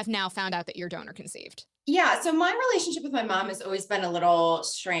you have now found out that you're donor conceived? Yeah, so my relationship with my mom has always been a little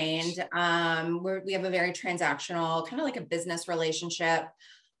strained. We have a very transactional, kind of like a business relationship.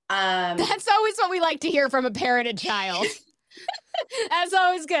 That's always what we like to hear from a parent and child. That's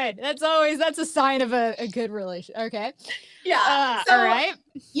always good. That's a sign of a good relation. Okay. Yeah. All right.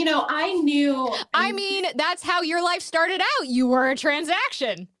 You know, I mean, that's how your life started out. You were a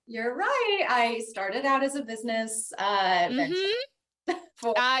transaction. You're right. I started out as a business venture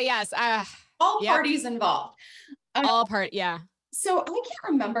for yes. all parties involved. Yeah. So I can't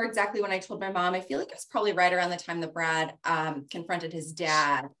remember exactly when I told my mom. I feel like it was probably right around the time that Brad confronted his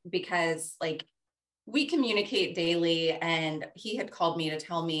dad, because like we communicate daily, and he had called me to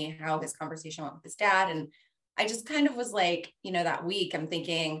tell me how his conversation went with his dad. And I just kind of was like, you know, that week I'm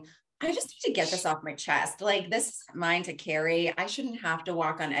thinking, I just need to get this off my chest. Like, this is mine to carry. I shouldn't have to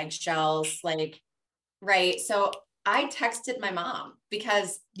walk on eggshells. Like, right. So I texted my mom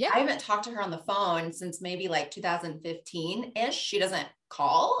because I haven't talked to her on the phone since maybe like 2015-ish. She doesn't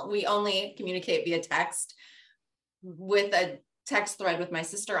call. We only communicate via text, with a text thread with my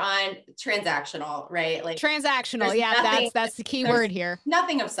sister on. Transactional, right? Like transactional. Yeah, that's the key word here.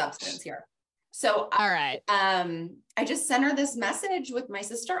 Nothing of substance here. So all right. I just sent her this message with my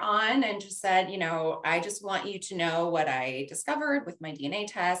sister on and just said, you know, I just want you to know what I discovered with my DNA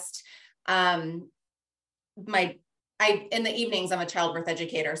test. In the evenings, I'm a childbirth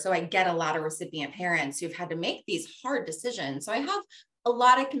educator, so I get a lot of recipient parents who've had to make these hard decisions. So I have a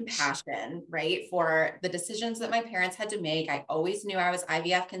lot of compassion, right, for the decisions that my parents had to make. I always knew I was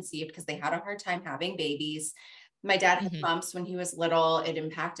IVF conceived because they had a hard time having babies. My dad had bumps when he was little. It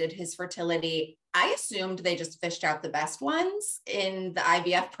impacted his fertility. I assumed they just fished out the best ones in the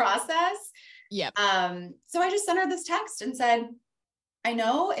IVF process. Yeah. So I just sent her this text and said, I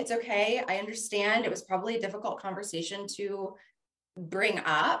know it's okay. I understand it was probably a difficult conversation to bring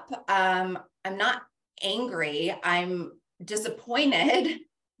up. I'm not angry. I'm disappointed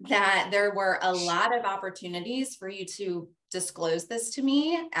that there were a lot of opportunities for you to disclose this to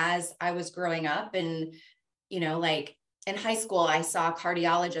me as I was growing up. And, you know, like in high school, I saw a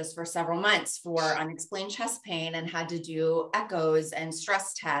cardiologist for several months for unexplained chest pain and had to do echoes and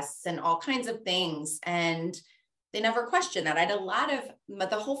stress tests and all kinds of things. And they never questioned that. I had a lot of,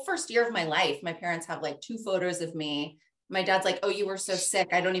 the whole first year of my life, my parents have like 2 photos of me. My dad's like, oh, you were so sick,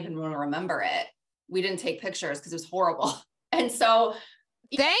 I don't even want to remember it. We didn't take pictures because it was horrible. And so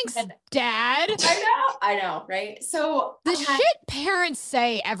thanks, Dad. I know, right? So the shit parents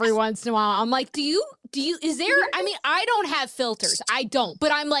say every once in a while, I'm like, is there, I mean, I don't have filters. I don't,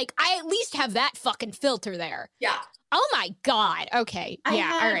 but I'm like, I at least have that fucking filter there. Yeah. Oh my God. Okay.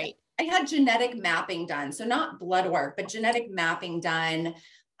 Yeah. All right. I had genetic mapping done. So not blood work, but genetic mapping done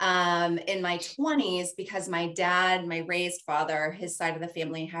in my 20s, because my dad, my raised father, his side of the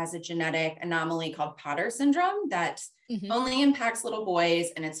family has a genetic anomaly called Potter syndrome that only impacts little boys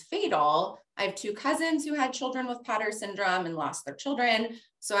and it's fatal. I have 2 cousins who had children with Potter syndrome and lost their children.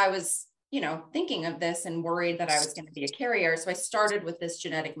 So I was, you know, thinking of this and worried that I was going to be a carrier. So I started with this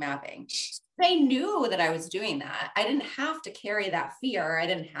genetic mapping. They knew that I was doing that. I didn't have to carry that fear. I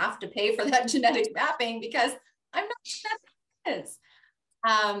didn't have to pay for that genetic mapping because I'm not genetic.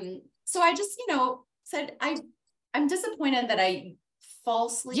 So I just, you know, said, I'm disappointed that I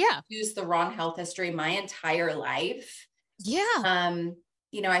falsely used the wrong health history my entire life. Yeah.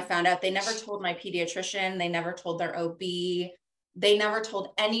 You know, I found out they never told my pediatrician. They never told their OB. They never told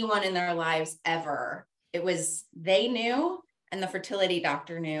anyone in their lives ever. It was, they knew and the fertility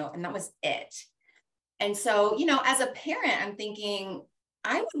doctor knew, and that was it. And so, you know, as a parent, I'm thinking,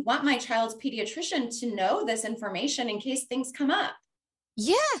 I would want my child's pediatrician to know this information in case things come up.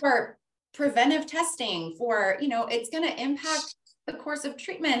 Yeah. For preventive testing, for, you know, it's going to impact the course of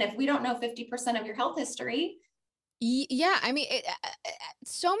treatment if we don't know 50% of your health history. Yeah, I mean,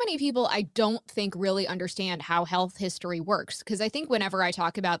 so many people I don't think really understand how health history works, because I think whenever I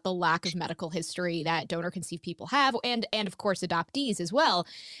talk about the lack of medical history that donor conceived people have, and of course adoptees as well,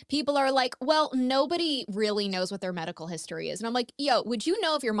 people are like, well, nobody really knows what their medical history is. And I'm like, yo, would you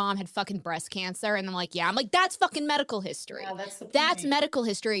know if your mom had fucking breast cancer? And I'm like, yeah. I'm like, that's fucking medical history. Yeah, that's medical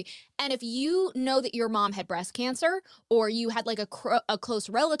history. And if you know that your mom had breast cancer, or you had like a close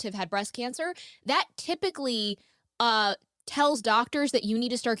relative had breast cancer, that typically tells doctors that you need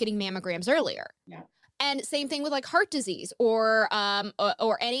to start getting mammograms earlier. Yeah. And same thing with like heart disease or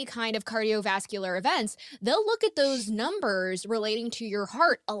any kind of cardiovascular events. They'll look at those numbers relating to your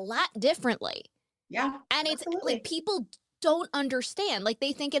heart a lot differently. Yeah. And it's like people don't understand. Like,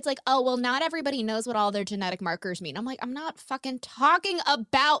 they think it's like, oh, well, not everybody knows what all their genetic markers mean. I'm like, I'm not fucking talking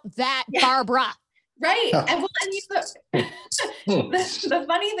about that, Barbara. Right. And well, and the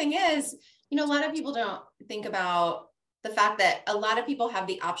funny thing is, you know, a lot of people don't think about the fact that a lot of people have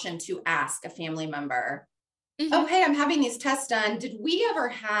the option to ask a family member, oh, hey, I'm having these tests done. Did we ever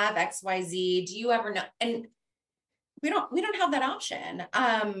have XYZ? Do you ever know? And we don't have that option.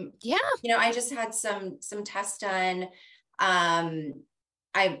 Yeah. You know, I just had some tests done.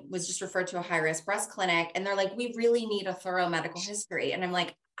 I was just referred to a high-risk breast clinic, and they're like, we really need a thorough medical history. And I'm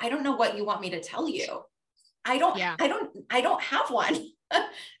like, I don't know what you want me to tell you. I don't have one.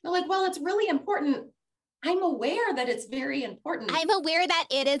 They're like, well, it's really important. I'm aware that it's very important. I'm aware that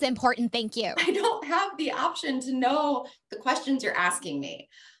it is important. Thank you. I don't have the option to know the questions you're asking me.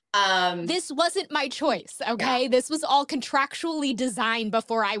 This wasn't my choice, okay? Yeah. This was all contractually designed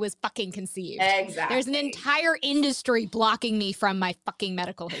before I was fucking conceived. Exactly. There's an entire industry blocking me from my fucking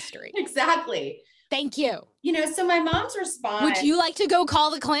medical history. Exactly. Thank you. You know, so my mom's response. Would you like to go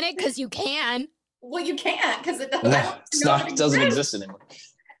call the clinic? Because you can. Well, you can't, because it doesn't exist anymore.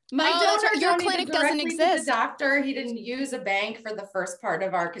 My donor your clinic doesn't exist. The doctor, he didn't use a bank for the first part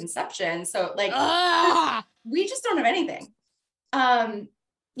of our conception. So like, we just don't have anything.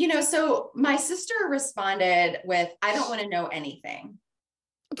 You know, so my sister responded with, I don't want to know anything.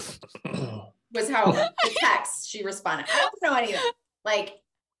 Was how the text she responded. I don't know anything. Like,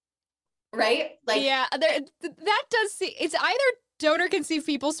 right? Like, yeah, that does see, it's either donor conceived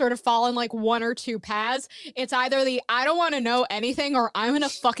people sort of fall in like one or two paths. It's either the I don't want to know anything or I'm gonna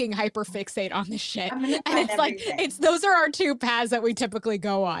fucking hyperfixate on this shit. And it's like those are our two paths that we typically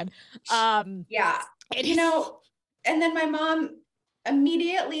go on. Yeah. You know, and then my mom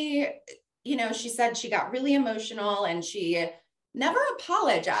immediately, you know, she said she got really emotional and she never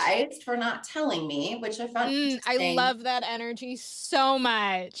apologized for not telling me, which I found interesting. I love that energy so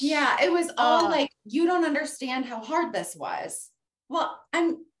much. Yeah, it was all like, you don't understand how hard this was. Well,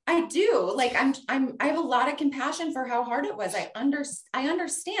 I do. Like, I have a lot of compassion for how hard it was. I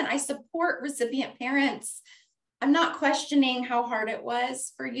understand. I support recipient parents. I'm not questioning how hard it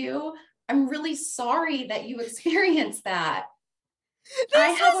was for you. I'm really sorry that you experienced that.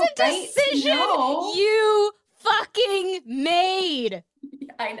 This is a decision you fucking made.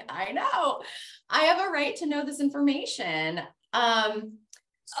 I know. I have a right to know this information.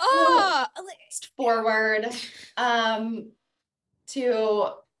 Forward to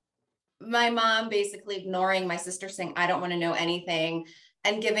my mom basically ignoring my sister saying, I don't want to know anything,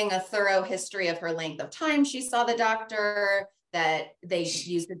 and giving a thorough history of her length of time she saw the doctor, that they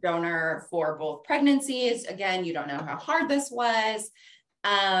used a donor for both pregnancies. Again, you don't know how hard this was.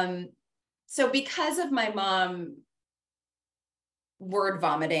 So because of my mom word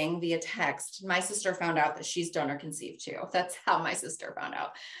vomiting via text, my sister found out that she's donor conceived too. That's how my sister found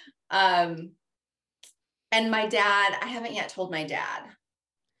out. And my dad, I haven't yet told my dad.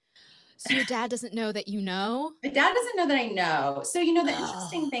 So your dad doesn't know that you know? My dad doesn't know that I know. So, you know, the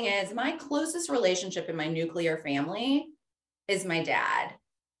interesting thing is my closest relationship in my nuclear family is my dad.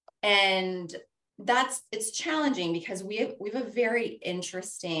 And it's challenging because we have a very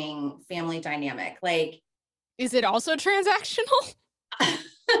interesting family dynamic. Like, is it also transactional?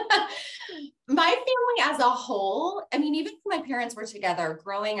 My family as a whole, I mean, even when my parents were together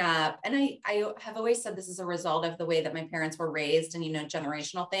growing up, and I have always said this is a result of the way that my parents were raised and, you know,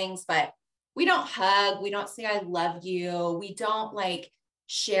 generational things, but we don't hug, we don't say, I love you. We don't like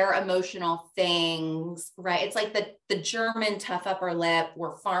share emotional things, right? It's like the German tough upper lip,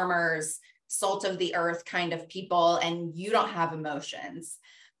 we're farmers, salt of the earth kind of people, and you don't have emotions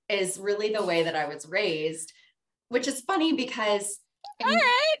is really the way that I was raised, which is funny because all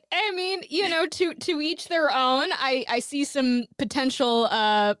right. I mean, you know, to each their own. I see some potential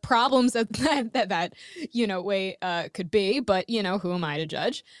problems that you know way could be, but you know, who am I to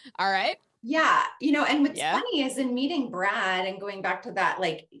judge? All right. Yeah, you know, and what's funny is in meeting Brad and going back to that,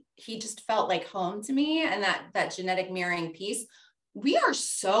 like he just felt like home to me, and that genetic mirroring piece. We are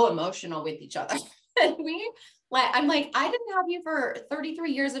so emotional with each other. And I'm like, I didn't have you for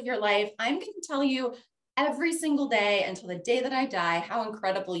 33 years of your life. I'm going to tell you every single day until the day that I die how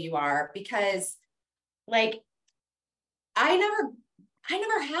incredible you are, because like I never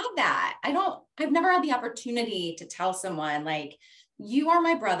had that. I've never had the opportunity to tell someone like, you are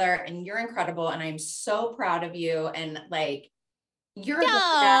my brother and you're incredible and I'm so proud of you, and like you're the best,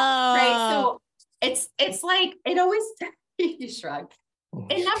 right? So it's like it always you shrug.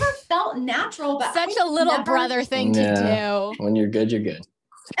 It never felt natural, but such a little brother thing to do. When you're good, you're good.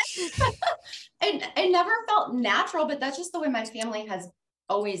 It never felt natural, but that's just the way my family has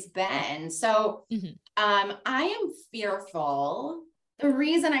always been. So I am fearful. The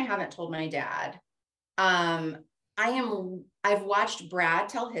reason I haven't told my dad, I've watched Brad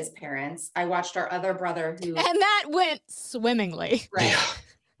tell his parents. I watched our other brother who, and that went swimmingly. right. Yeah.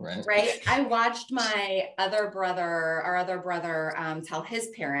 Right. Right. I watched our other brother, tell his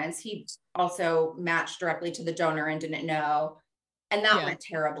parents. He also matched directly to the donor and didn't know. And that went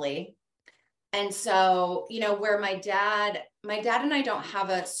terribly. And so, you know, where my dad and I don't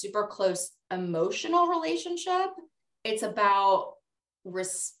have a super close emotional relationship. It's about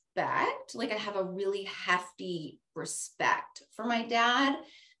respect. Like I have a really hefty respect for my dad,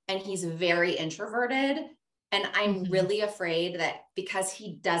 and he's very introverted. And I'm really afraid that because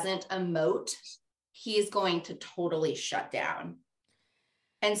he doesn't emote, he's going to totally shut down.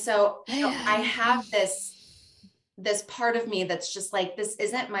 And so, you know, I have this part of me that's just like, this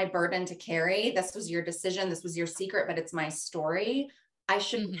isn't my burden to carry. This was your decision. This was your secret, but it's my story. I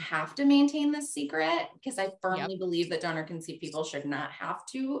shouldn't have to maintain this secret, because I firmly believe that donor conceived people should not have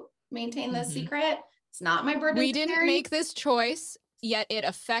to maintain this secret. It's not my burden. We didn't make this choice, yet it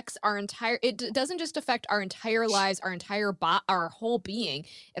affects it doesn't just affect our entire lives, our whole being.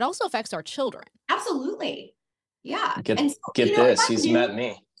 It also affects our children. Absolutely. Yeah. Get you know, this. He's met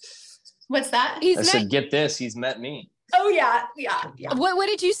me. What's that? I said, get this. He's met me. Oh yeah. What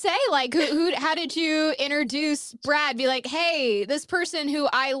did you say? Like, how did you introduce Brad? Be like, hey, this person who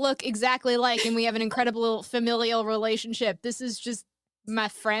I look exactly like, and we have an incredible familial relationship. This is just my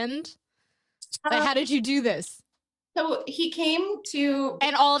friend. Like, how did you do this? So he came to,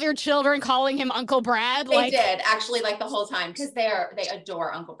 and all of your children calling him Uncle Brad. They did actually, like the whole time, because they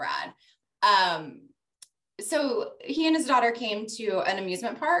adore Uncle Brad. So he and his daughter came to an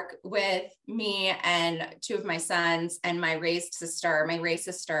amusement park with me and two of my sons and my raised sister. My raised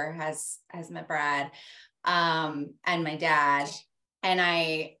sister has met Brad, and my dad.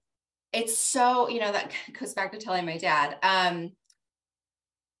 And it's so, you know, that goes back to telling my dad.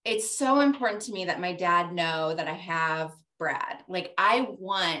 It's so important to me that my dad know that I have Brad. Like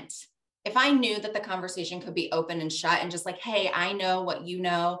if I knew that the conversation could be open and shut and just like, hey, I know what you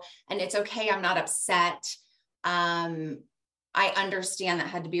know, and it's okay. I'm not upset. I understand that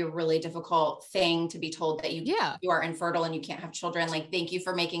had to be a really difficult thing to be told that you are infertile and you can't have children. Like, thank you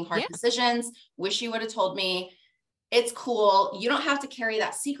for making hard decisions. Wish you would have told me. It's cool. You don't have to carry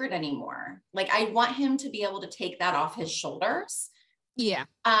that secret anymore. Like, I want him to be able to take that off his shoulders. Yeah.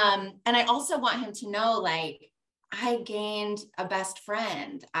 And I also want him to know, like, I gained a best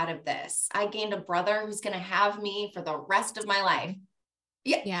friend out of this. I gained a brother who's going to have me for the rest of my life.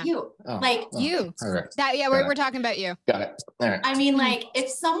 Yeah. You. You. All right. We're talking about you. Got it. All right. I mean, like, if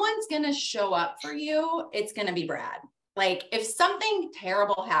someone's going to show up for you, it's going to be Brad. Like, if something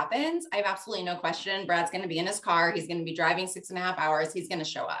terrible happens, I have absolutely no question. Brad's going to be in his car. He's going to be driving 6.5 hours. He's going to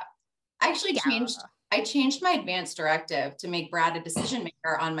show up. I actually changed my advance directive to make Brad a decision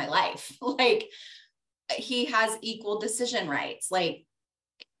maker on my life. Like, he has equal decision rights. Like,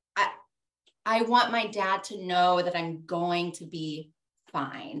 I want my dad to know that I'm going to be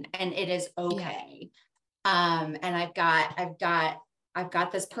fine and it is okay. And I've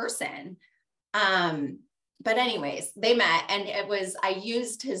got this person. But anyways, they met, and I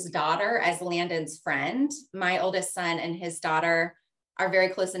used his daughter as Landon's friend. My oldest son and his daughter are very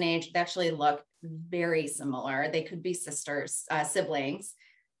close in age. They actually look very similar. They could be siblings.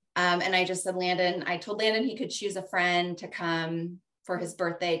 And I just said, I told Landon he could choose a friend to come for his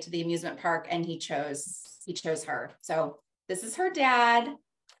birthday to the amusement park. And he chose her. So this is her dad.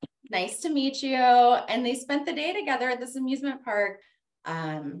 Nice to meet you. And they spent the day together at this amusement park.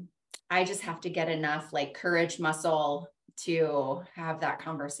 I just have to get enough like courage muscle to have that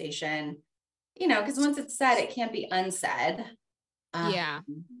conversation, you know, because once it's said, it can't be unsaid.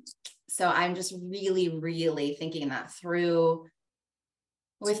 So I'm just really, really thinking that through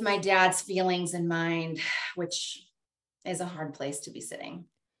with my dad's feelings in mind, which is a hard place to be sitting.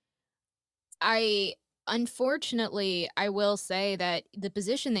 Unfortunately, I will say that the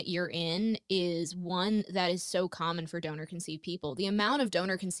position that you're in is one that is so common for donor-conceived people. The amount of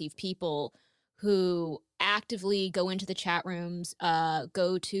donor-conceived people who actively go into the chat rooms,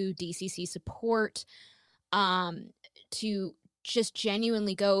 go to DCC support, to just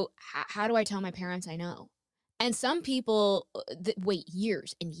genuinely go, how do I tell my parents I know? And some people wait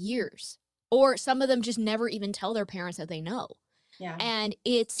years and years, or some of them just never even tell their parents that they know. Yeah. And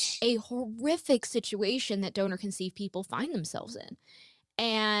it's a horrific situation that donor-conceived people find themselves in.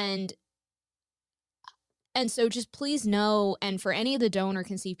 And so just please know, and for any of the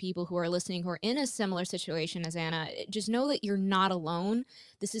donor-conceived people who are listening who are in a similar situation as Anna, just know that you're not alone.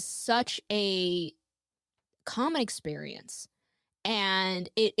 This is such a common experience. And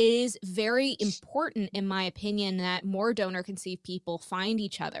it is very important, in my opinion, that more donor conceived people find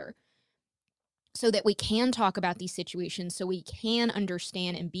each other so that we can talk about these situations, so we can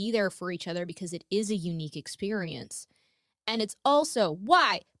understand and be there for each other, because it is a unique experience. And it's also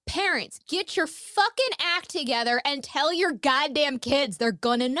why, parents, get your fucking act together and tell your goddamn kids. They're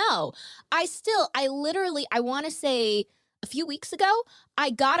gonna know. I want to say a few weeks ago, I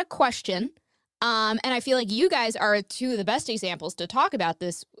got a question. And I feel like you guys are two of the best examples to talk about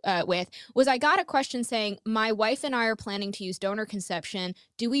this was I got a question saying, my wife and I are planning to use donor conception.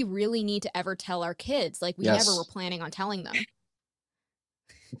 Do we really need to ever tell our kids? Like, we never were planning on telling them.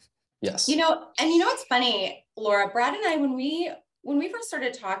 Yes. And what's funny, Laura, Brad and I, when we first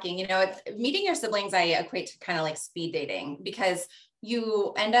started talking, meeting your siblings, I equate to kind of like speed dating, because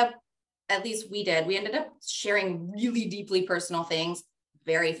you end up, at least we ended up sharing really deeply personal things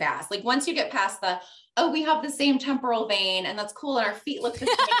very fast. Like, once you get past we have the same temporal vein and that's cool and our feet look the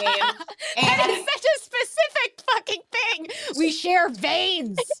same. And it's such a specific fucking thing. We share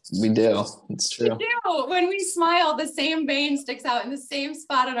veins. We do. It's true. We do. When we smile, the same vein sticks out in the same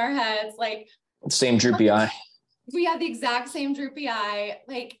spot in our heads. Like, same droopy eye. We have the exact same droopy eye.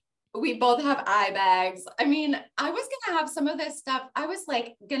 Like, we both have eye bags. I mean, I was going to have some of this stuff. I was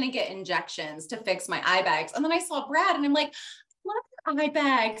like going to get injections to fix my eye bags. And then I saw Brad and I'm like, love your eye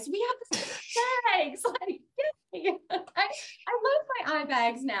bags. We have the same bags. Like, yay. I love my eye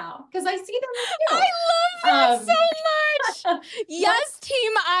bags now because I see them with you. I love that so much. Yes,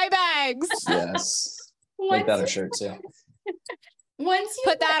 team eye bags. Yes. Make that a shirt too. Once you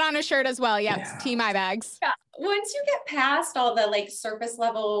put that on a shirt as well. Yep. Yeah. Team eye bags. Yeah. Once you get past all the like surface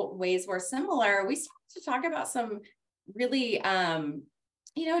level ways we're similar, we start to talk about some really,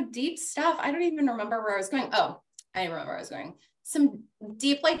 deep stuff. I don't even remember where I was going. Oh, I remember where I was going. Some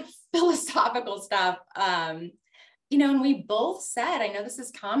deep, like, philosophical stuff. And we both said, I know this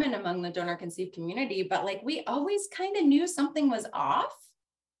is common among the donor conceived community, but like, we always kind of knew something was off.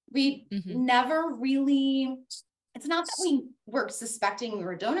 We never really, it's not that we were suspecting we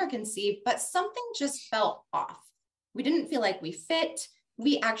were donor conceived, but something just felt off. We didn't feel like we fit.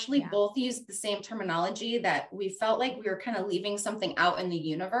 We actually both used the same terminology, that we felt like we were kind of leaving something out in the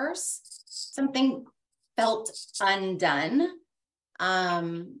universe. Something felt undone,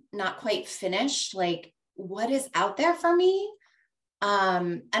 not quite finished. Like, what is out there for me?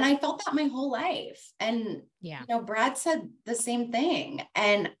 And I felt that my whole life. And, Brad said the same thing,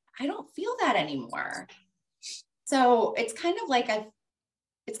 and I don't feel that anymore. So it's kind of like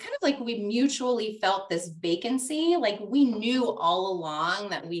we mutually felt this vacancy. Like, we knew all along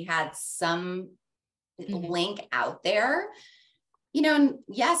that we had some link out there, and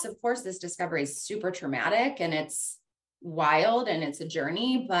yes, of course, this discovery is super traumatic and it's wild and it's a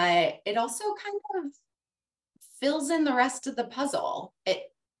journey, but it also kind of fills in the rest of the puzzle.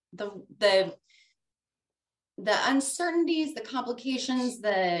 The uncertainties, the complications,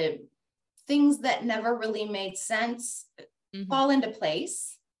 the things that never really made sense fall into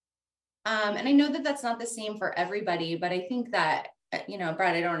place. And I know that that's not the same for everybody, but I think that,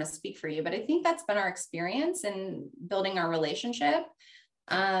 Brad, I don't want to speak for you, but I think that's been our experience in building our relationship.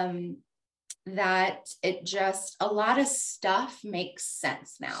 That it just, a lot of stuff makes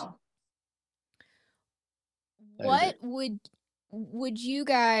sense now. What would you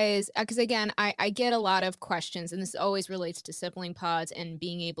guys, because again, I get a lot of questions, and this always relates to sibling pods and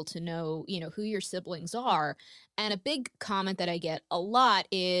being able to know, who your siblings are. And a big comment that I get a lot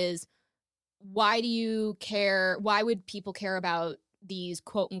is, why do you care? Why would people care about these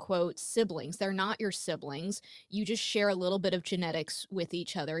quote unquote siblings? They're not your siblings. You just share a little bit of genetics with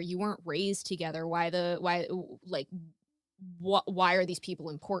each other. You weren't raised together. Why are these people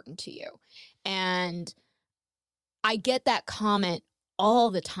important to you? And I get that comment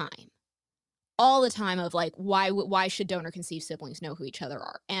all the time of like, why should donor conceived siblings know who each other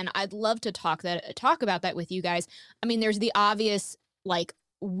are? And I'd love to talk about that with you guys. I mean, there's the obvious, like,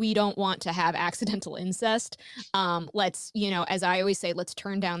 we don't want to have accidental incest. Let's, as I always say, let's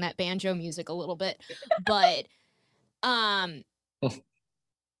turn down that banjo music a little bit. But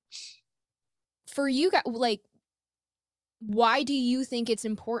for you guys, like, why do you think it's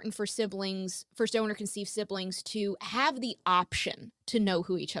important for donor conceived siblings to have the option to know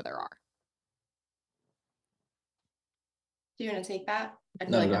who each other are? Do you want to take that?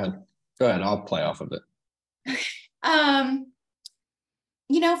 No, go ahead. Go ahead. I'll play off of it.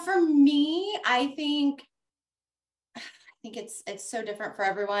 For me, I think it's so different for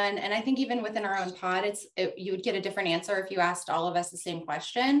everyone. And I think even within our own pod, you would get a different answer if you asked all of us the same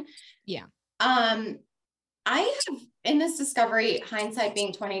question. Yeah. I have, in this discovery, hindsight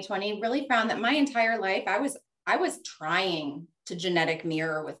being 2020, really found that my entire life, I was trying to genetic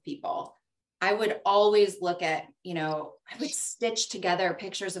mirror with people. I would always look at, I would stitch together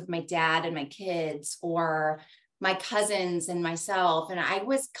pictures of my dad and my kids, or my cousins and myself. And I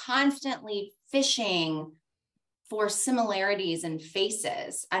was constantly fishing for similarities in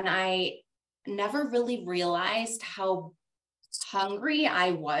faces. And I never really realized how hungry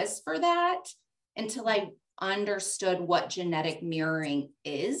I was for that until I understood what genetic mirroring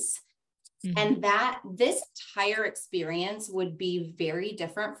is. Mm-hmm. And that this entire experience would be very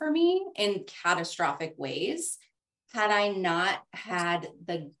different for me in catastrophic ways had I not had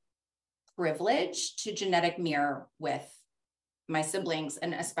the privilege to genetic mirror with my siblings,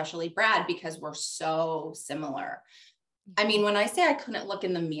 and especially Brad, because we're so similar. I mean, when I say I couldn't look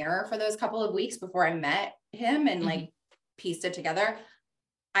in the mirror for those couple of weeks before I met him and like pieced it together,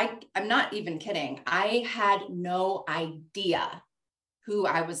 I'm not even kidding. I had no idea who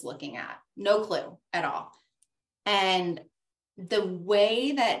I was looking at, no clue at all. And the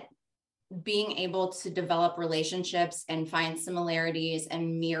way that being able to develop relationships and find similarities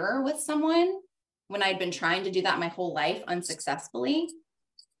and mirror with someone, when I'd been trying to do that my whole life unsuccessfully,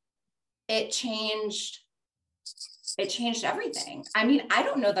 it changed everything. I mean, I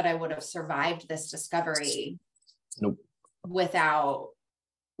don't know that I would have survived this discovery without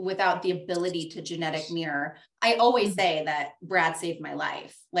the ability to genetic mirror. I always say that Brad saved my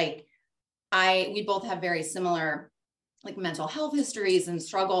life. Like we both have very similar like mental health histories and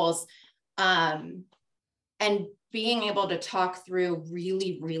struggles. And being able to talk through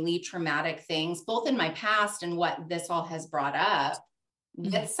really, really traumatic things, both in my past and what this all has brought up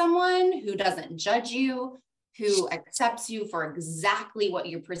with someone who doesn't judge you, who accepts you for exactly what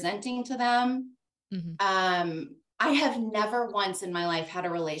you're presenting to them. I have never once in my life had a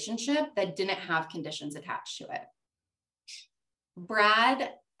relationship that didn't have conditions attached to it.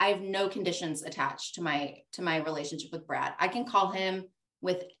 Brad, I have no conditions attached to my relationship with Brad. I can call him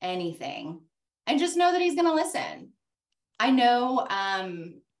with anything and just know that he's going to listen. I know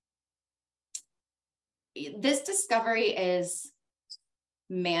this discovery is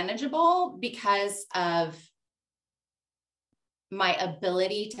manageable because of my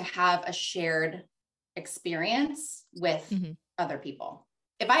ability to have a shared experience with other people.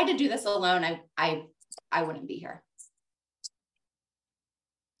 If I had to do this alone, I wouldn't be here.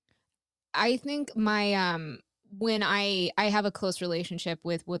 I think my when I have a close relationship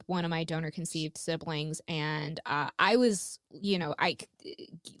with one of my donor conceived siblings, and I was, I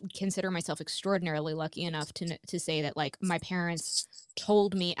consider myself extraordinarily lucky enough to say that like my parents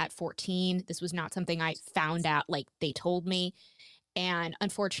told me at 14. This was not something I found out, like they told me. And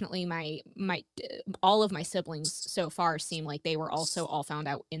unfortunately, my all of my siblings so far seem like they were also all found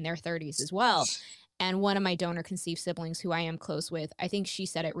out in their 30s as well. And one of my donor conceived siblings, who I am close with, I think she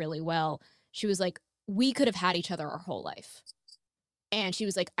said it really well. She was like, we could have had each other our whole life. And she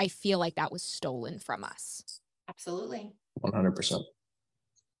was like, I feel like that was stolen from us. Absolutely. 100%.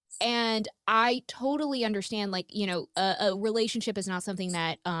 And I totally understand, like, a relationship is not something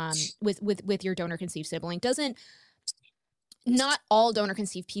that with your donor conceived sibling doesn't. Not all donor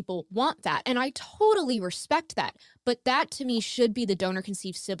conceived people want that. And I totally respect that. But that to me should be the donor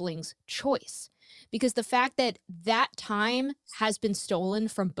conceived sibling's choice. Because the fact that that time has been stolen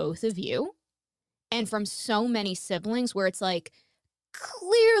from both of you and from so many siblings, where it's like,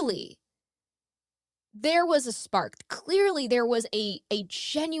 clearly there was a spark. Clearly there was a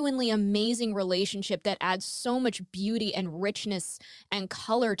genuinely amazing relationship that adds so much beauty and richness and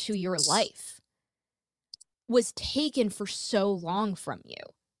color to your life, was taken for so long from you,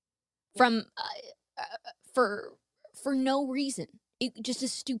 from for no reason. Just a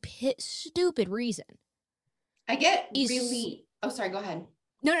stupid reason. I get really. Oh, sorry. Go ahead.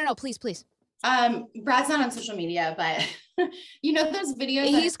 No. Please. Brad's not on social media, but those videos.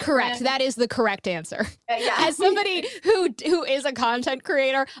 He's correct. That is the correct answer. Yeah. As somebody who is a content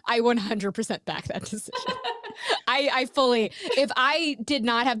creator, I 100% back that decision. I fully, if I did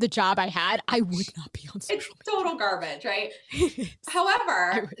not have the job I had, I would not be on social media. It's total garbage, right?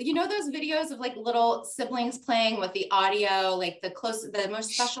 However, those videos of like little siblings playing with the audio, like the most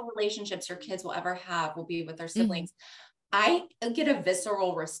special relationships your kids will ever have will be with their siblings. I get a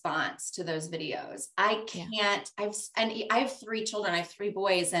visceral response to those videos. I can't, I have 3 children. I have 3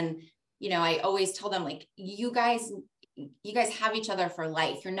 boys. And, I always tell them, like, you guys have each other for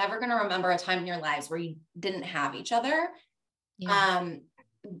life. You're never going to remember a time in your lives where you didn't have each other. Yeah.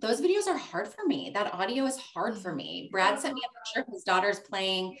 Those videos are hard for me. That audio is hard for me. Brad sent me a picture of his daughters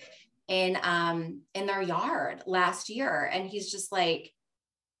playing in their yard last year. And he's just like,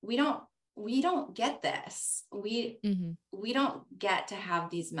 we don't get this. We don't get to have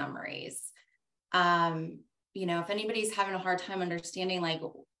these memories. you know, if anybody's having a hard time understanding like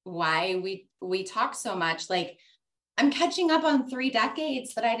why we talk so much, like I'm catching up on 3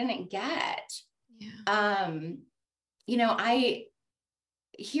 decades that I didn't get. Yeah. You know,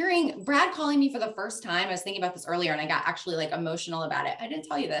 hearing Brad calling me for the first time, I was thinking about this earlier and I got actually like emotional about it. I didn't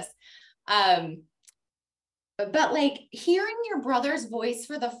tell you this. But like hearing your brother's voice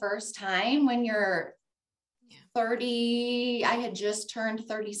for the first time when you're 30, I had just turned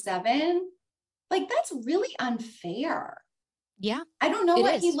 37. Like that's really unfair. Yeah. I don't know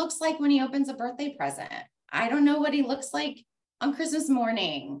what is. he looks like when he opens a birthday present. I don't know what he looks like on Christmas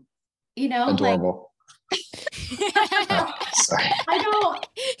morning. You know, Adorable. Sorry.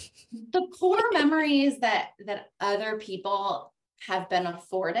 The core memories that other people have been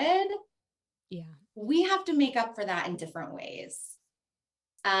afforded. Yeah. We have to make up for that in different ways.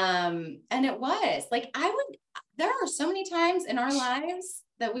 And it was like, there are so many times in our lives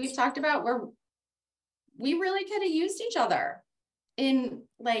that we've talked about where we really could have used each other in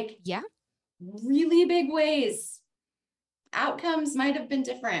like, really big ways. Outcomes might have been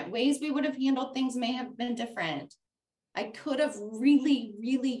different. Ways we would have handled things may have been different. I could have really,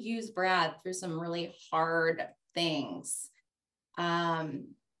 really used Brad through some really hard things.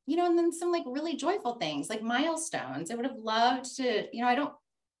 You know, and then some like really joyful things like milestones. I would have loved to, you know,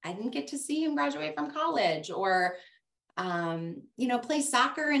 I didn't get to see him graduate from college or, you know, play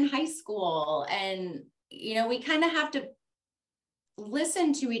soccer in high school. And, you know, we kind of have to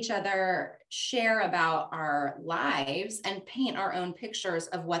listen to each other, share about our lives and paint our own pictures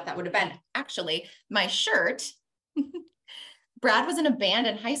of what that would have been. Actually, my shirt, Brad was in a band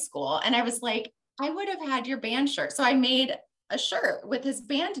in high school and I was like, I would have had your band shirt. So I made a shirt with his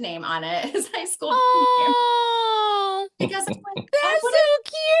band name on it, his high school Oh, name. Because I'm like, that's so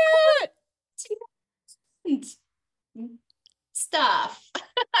cute. Stuff.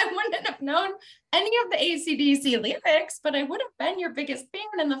 I wouldn't have known any of the AC/DC lyrics, but I would have been your biggest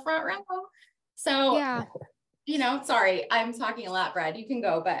fan in the front row. So, yeah. You know, sorry, I'm talking a lot, Brad. You can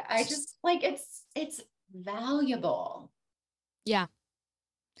go, but I just like it's valuable. Yeah.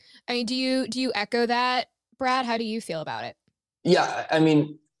 I mean, do you echo that, Brad? How do you feel about it? Yeah, I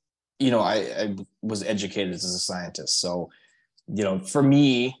mean, you know, I was educated as a scientist. So, you know, for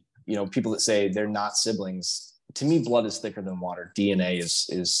me, you know, people that say they're not siblings, to me, blood is thicker than water. DNA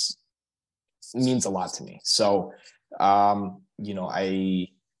is means a lot to me. So, you know, I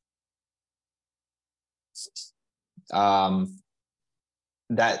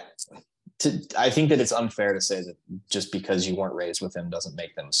think that it's unfair to say that just because you weren't raised with them doesn't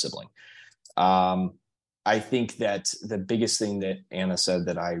make them a sibling. I think that the biggest thing that Anna said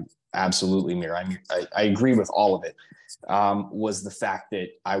that I absolutely mirror, I agree with all of it, was the fact that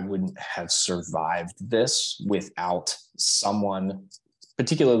I wouldn't have survived this without someone,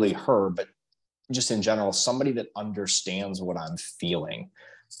 particularly her, but just in general, somebody that understands what I'm feeling.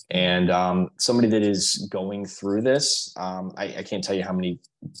 And somebody that is going through this. I can't tell you how many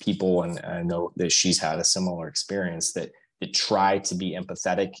people, and I know that she's had a similar experience, that try to be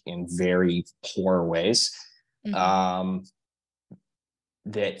empathetic in very poor ways. That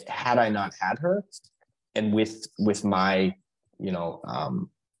had I not had her, and with my, you know,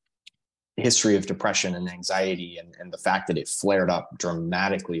 history of depression and anxiety, and the fact that it flared up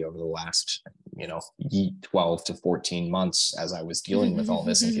dramatically over the last, you know, 12 to 14 months as I was dealing with all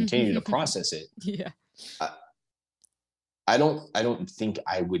this and continue to process it. Yeah. I don't think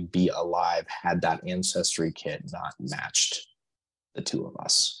I would be alive had that ancestry kit not matched the two of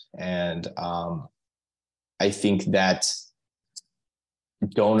us. And I think that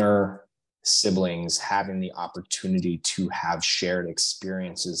donor siblings having the opportunity to have shared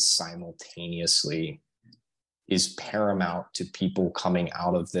experiences simultaneously is paramount to people coming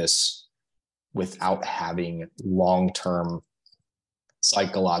out of this without having long-term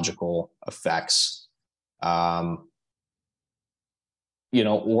psychological effects. You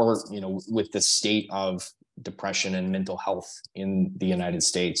know, or, you know, with the state of depression and mental health in the United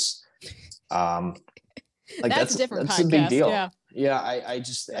States, like that's a big deal. I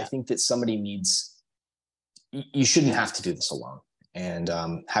think that somebody needs, you shouldn't have to do this alone. And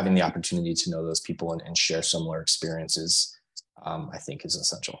having the opportunity to know those people and share similar experiences, I think is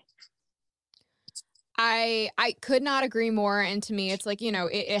essential. I could not agree more. And to me, it's like, you know,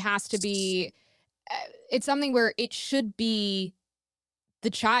 it has to be, it's something where it should be the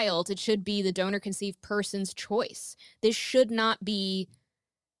child, it should be the donor conceived person's choice. This should not be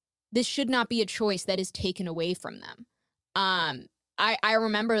a choice that is taken away from them. I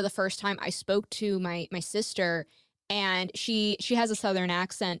remember the first time I spoke to my sister, and she has a Southern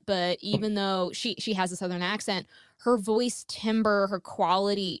accent, but even though she has a Southern accent, her voice timbre, her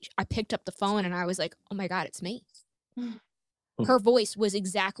quality, I picked up the phone and I was like, oh my God, it's me. Her voice was it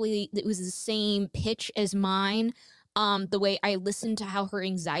was the same pitch as mine. The way I listened to how her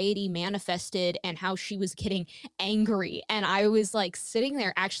anxiety manifested and how she was getting angry. And I was like sitting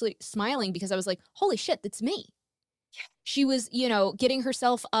there actually smiling because I was like, holy shit, that's me. She was, you know, getting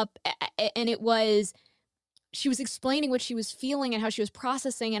herself up and she was explaining what she was feeling and how she was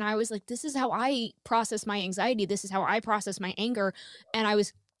processing. And I was like, this is how I process my anxiety. This is how I process my anger. And I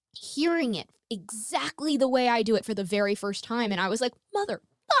was hearing it exactly the way I do it for the very first time. And I was like,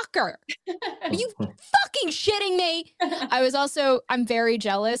 motherfucker, are you fucking shitting me? I'm very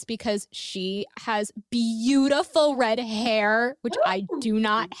jealous because she has beautiful red hair, which I do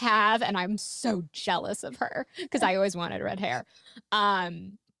not have. And I'm so jealous of her because I always wanted red hair.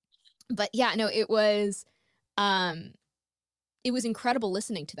 But yeah, no, it was incredible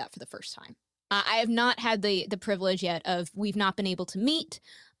listening to that for the first time. I have not had the privilege yet we've not been able to meet.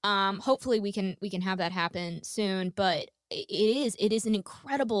 Hopefully we can have that happen soon, but it is an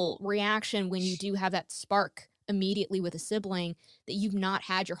incredible reaction when you do have that spark immediately with a sibling that you've not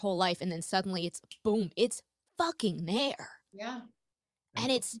had your whole life. And then suddenly it's boom, it's fucking there. Yeah. And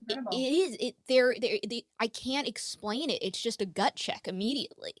I can't explain it. It's just a gut check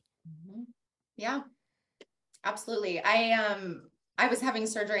immediately. Mm-hmm. Yeah, absolutely. I was having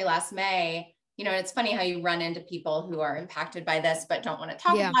surgery last May. You know, it's funny how you run into people who are impacted by this, but don't want to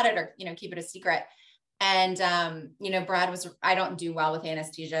talk about it or, you know, keep it a secret. And, you know, I don't do well with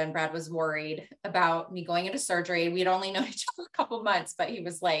anesthesia, and Brad was worried about me going into surgery. We'd only known each other a couple months, but he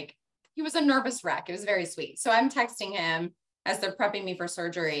was a nervous wreck. It was very sweet. So I'm texting him as they're prepping me for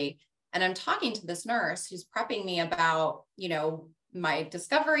surgery. And I'm talking to this nurse who's prepping me about, you know, my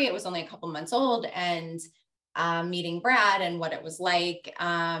discovery. It was only a couple months old, and meeting Brad and what it was like.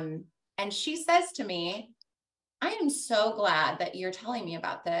 And she says to me, I am so glad that you're telling me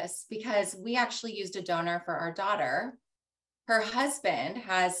about this because we actually used a donor for our daughter. Her husband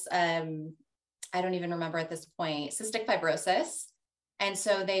has, I don't even remember at this point, cystic fibrosis. And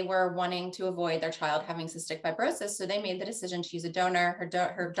so they were wanting to avoid their child having cystic fibrosis. So they made the decision to use a donor.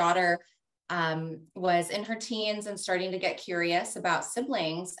 Her daughter was in her teens and starting to get curious about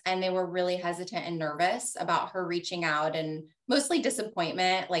siblings. And they were really hesitant and nervous about her reaching out, and mostly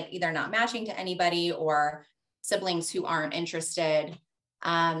disappointment, like either not matching to anybody or siblings who aren't interested.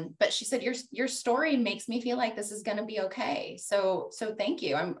 But she said, your story makes me feel like this is going to be okay. So thank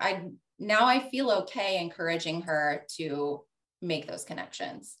you. Now I feel okay encouraging her to make those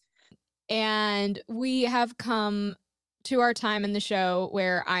connections. And we have come to our time in the show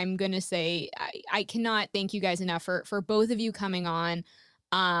where I'm going to say, I cannot thank you guys enough for both of you coming on.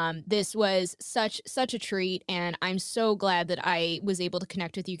 This was such a treat, and I'm so glad that I was able to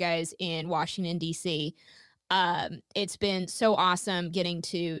connect with you guys in Washington, D.C. It's been so awesome getting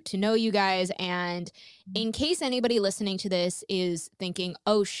to know you guys. And in case anybody listening to this is thinking,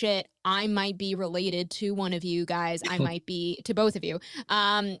 oh shit, I might be related to one of you guys. I might be to both of you.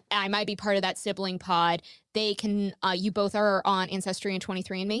 I might be part of that sibling pod. They can, you both are on Ancestry and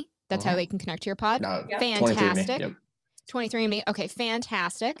 23andMe. That's how they can connect to your pod. No, fantastic. 23andMe, 23andMe. Okay.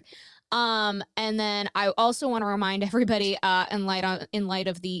 Fantastic. And then I also want to remind everybody, in light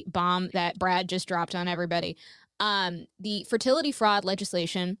of the bomb that Brad just dropped on everybody, the fertility fraud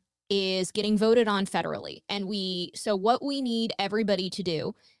legislation is getting voted on federally. And so what we need everybody to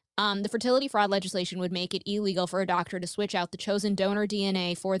do, the fertility fraud legislation would make it illegal for a doctor to switch out the chosen donor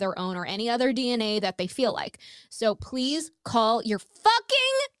DNA for their own or any other DNA that they feel like. So please call your fucking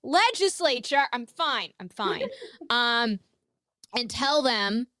legislature. I'm fine. And tell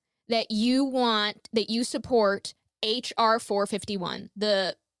them that you support HR 451,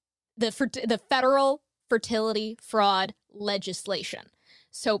 the federal fertility fraud legislation.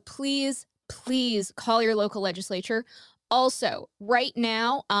 So please call your local legislature. Also, right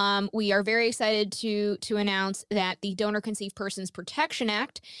now, we are very excited to announce that the Donor Conceived Persons Protection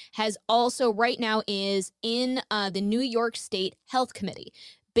Act is in the New York State Health Committee.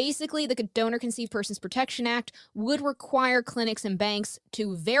 Basically, the Donor Conceived Persons Protection Act would require clinics and banks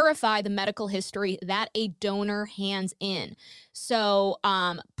to verify the medical history that a donor hands in. So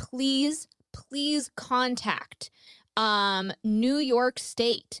please contact New York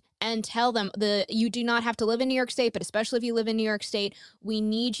State and tell them you do not have to live in New York State, but especially if you live in New York State, we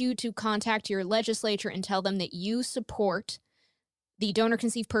need you to contact your legislature and tell them that you support the Donor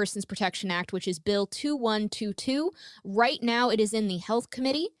Conceived Persons Protection Act, which is Bill 2122. Right now, it is in the Health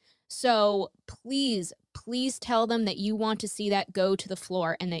Committee. So please tell them that you want to see that go to the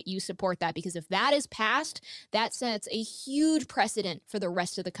floor and that you support that, because if that is passed, that sets a huge precedent for the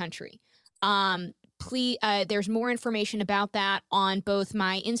rest of the country. please, there's more information about that on both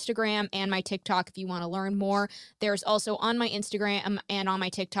my Instagram and my TikTok if you want to learn more. There's also on my Instagram and on my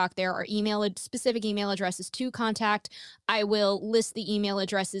TikTok, there are specific email addresses to contact. I will list the email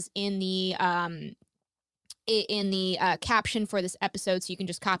addresses in the caption for this episode, so you can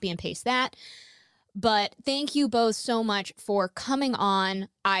just copy and paste that. But thank you both so much for coming on.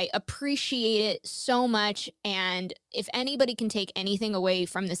 I appreciate it so much. And if anybody can take anything away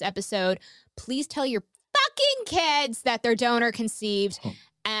from this episode, please tell your fucking kids that they're donor conceived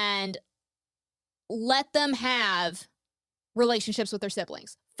and let them have relationships with their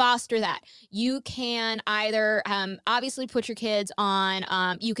siblings. Foster that. You can either obviously put your kids on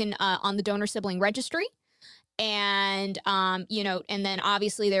on the donor sibling registry. And, and then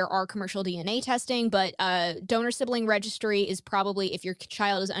obviously there are commercial DNA testing, but donor sibling registry is probably, if your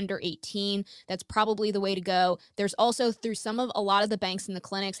child is under 18, that's probably the way to go. There's also a lot of the banks and the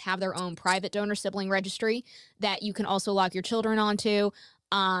clinics have their own private donor sibling registry that you can also log your children onto.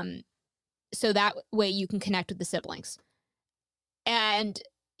 So that way you can connect with the siblings. And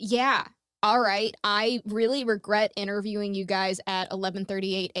yeah. All right. I really regret interviewing you guys at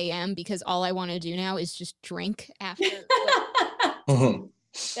 11:38 a.m. because all I want to do now is just drink after. I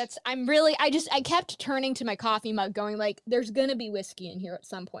kept turning to my coffee mug going like, there's going to be whiskey in here at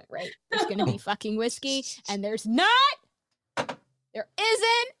some point, right? There's going to be fucking whiskey, and there's not. There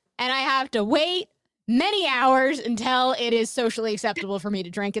isn't. And I have to wait many hours until it is socially acceptable for me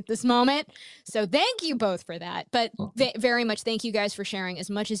to drink at this moment. So thank you both for that. But very much thank you guys for sharing as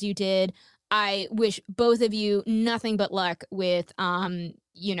much as you did. I wish both of you nothing but luck with,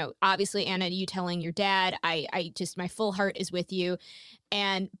 obviously, Anna, you telling your dad. I just, my full heart is with you.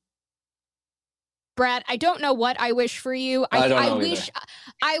 And Brad, I don't know what I wish for you. I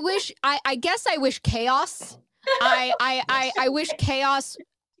guess I wish chaos. I wish chaos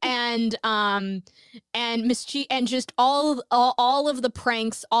and mischief and just all of the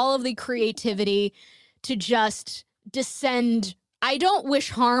pranks, all of the creativity to just descend. I don't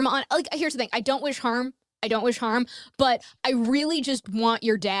wish harm on, here's the thing. I don't wish harm, but I really just want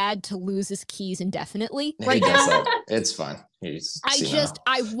your dad to lose his keys indefinitely right now. It's fine. I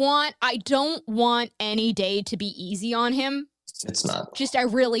don't want any day to be easy on him. It's not. I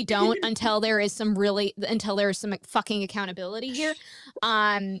really don't until there is some fucking accountability here.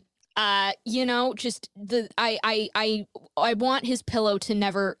 I want his pillow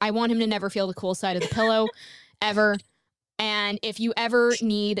I want him to never feel the cool side of the pillow ever. And if you ever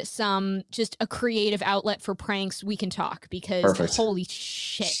need just a creative outlet for pranks, we can talk because Perfect. Holy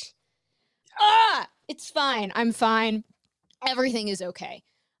shit. It's fine. I'm fine. Everything is okay.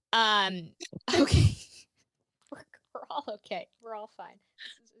 Okay. We're all okay. We're all fine.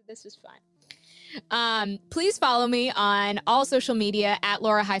 This is fine. Please follow me on all social media at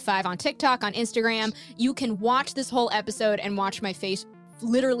Laura High Five on TikTok, on Instagram. You can watch this whole episode and watch my face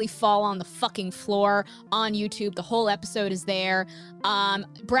literally fall on the fucking floor on YouTube. The whole episode is there.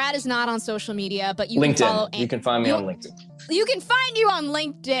 Brad is not on social media, but you LinkedIn. Can follow. You can find me on LinkedIn. You can find you on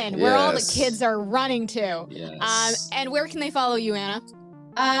LinkedIn, where all the kids are running to. Yes. And where can they follow you, Anna?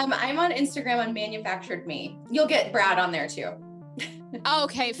 I'm on Instagram on Manufactured Me. You'll get Brad on there too.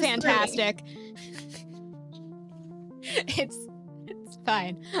 Okay, fantastic. It's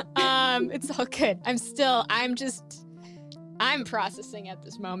fine. It's all good. I'm processing at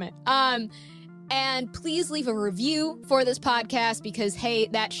this moment. And please leave a review for this podcast because, hey,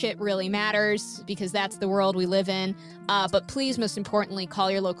 that shit really matters because that's the world we live in. But please, most importantly,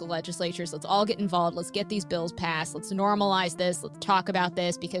 call your local legislatures. Let's all get involved. Let's get these bills passed. Let's normalize this. Let's talk about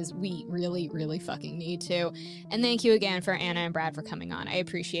this because we really, really fucking need to. And thank you again for Anna and Brad for coming on. I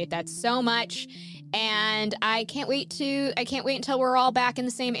appreciate that so much. And I can't wait until we're all back in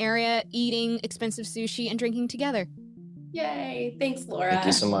the same area eating expensive sushi and drinking together. Yay. Thanks, Laura. Thank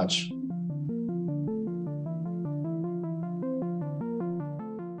you so much.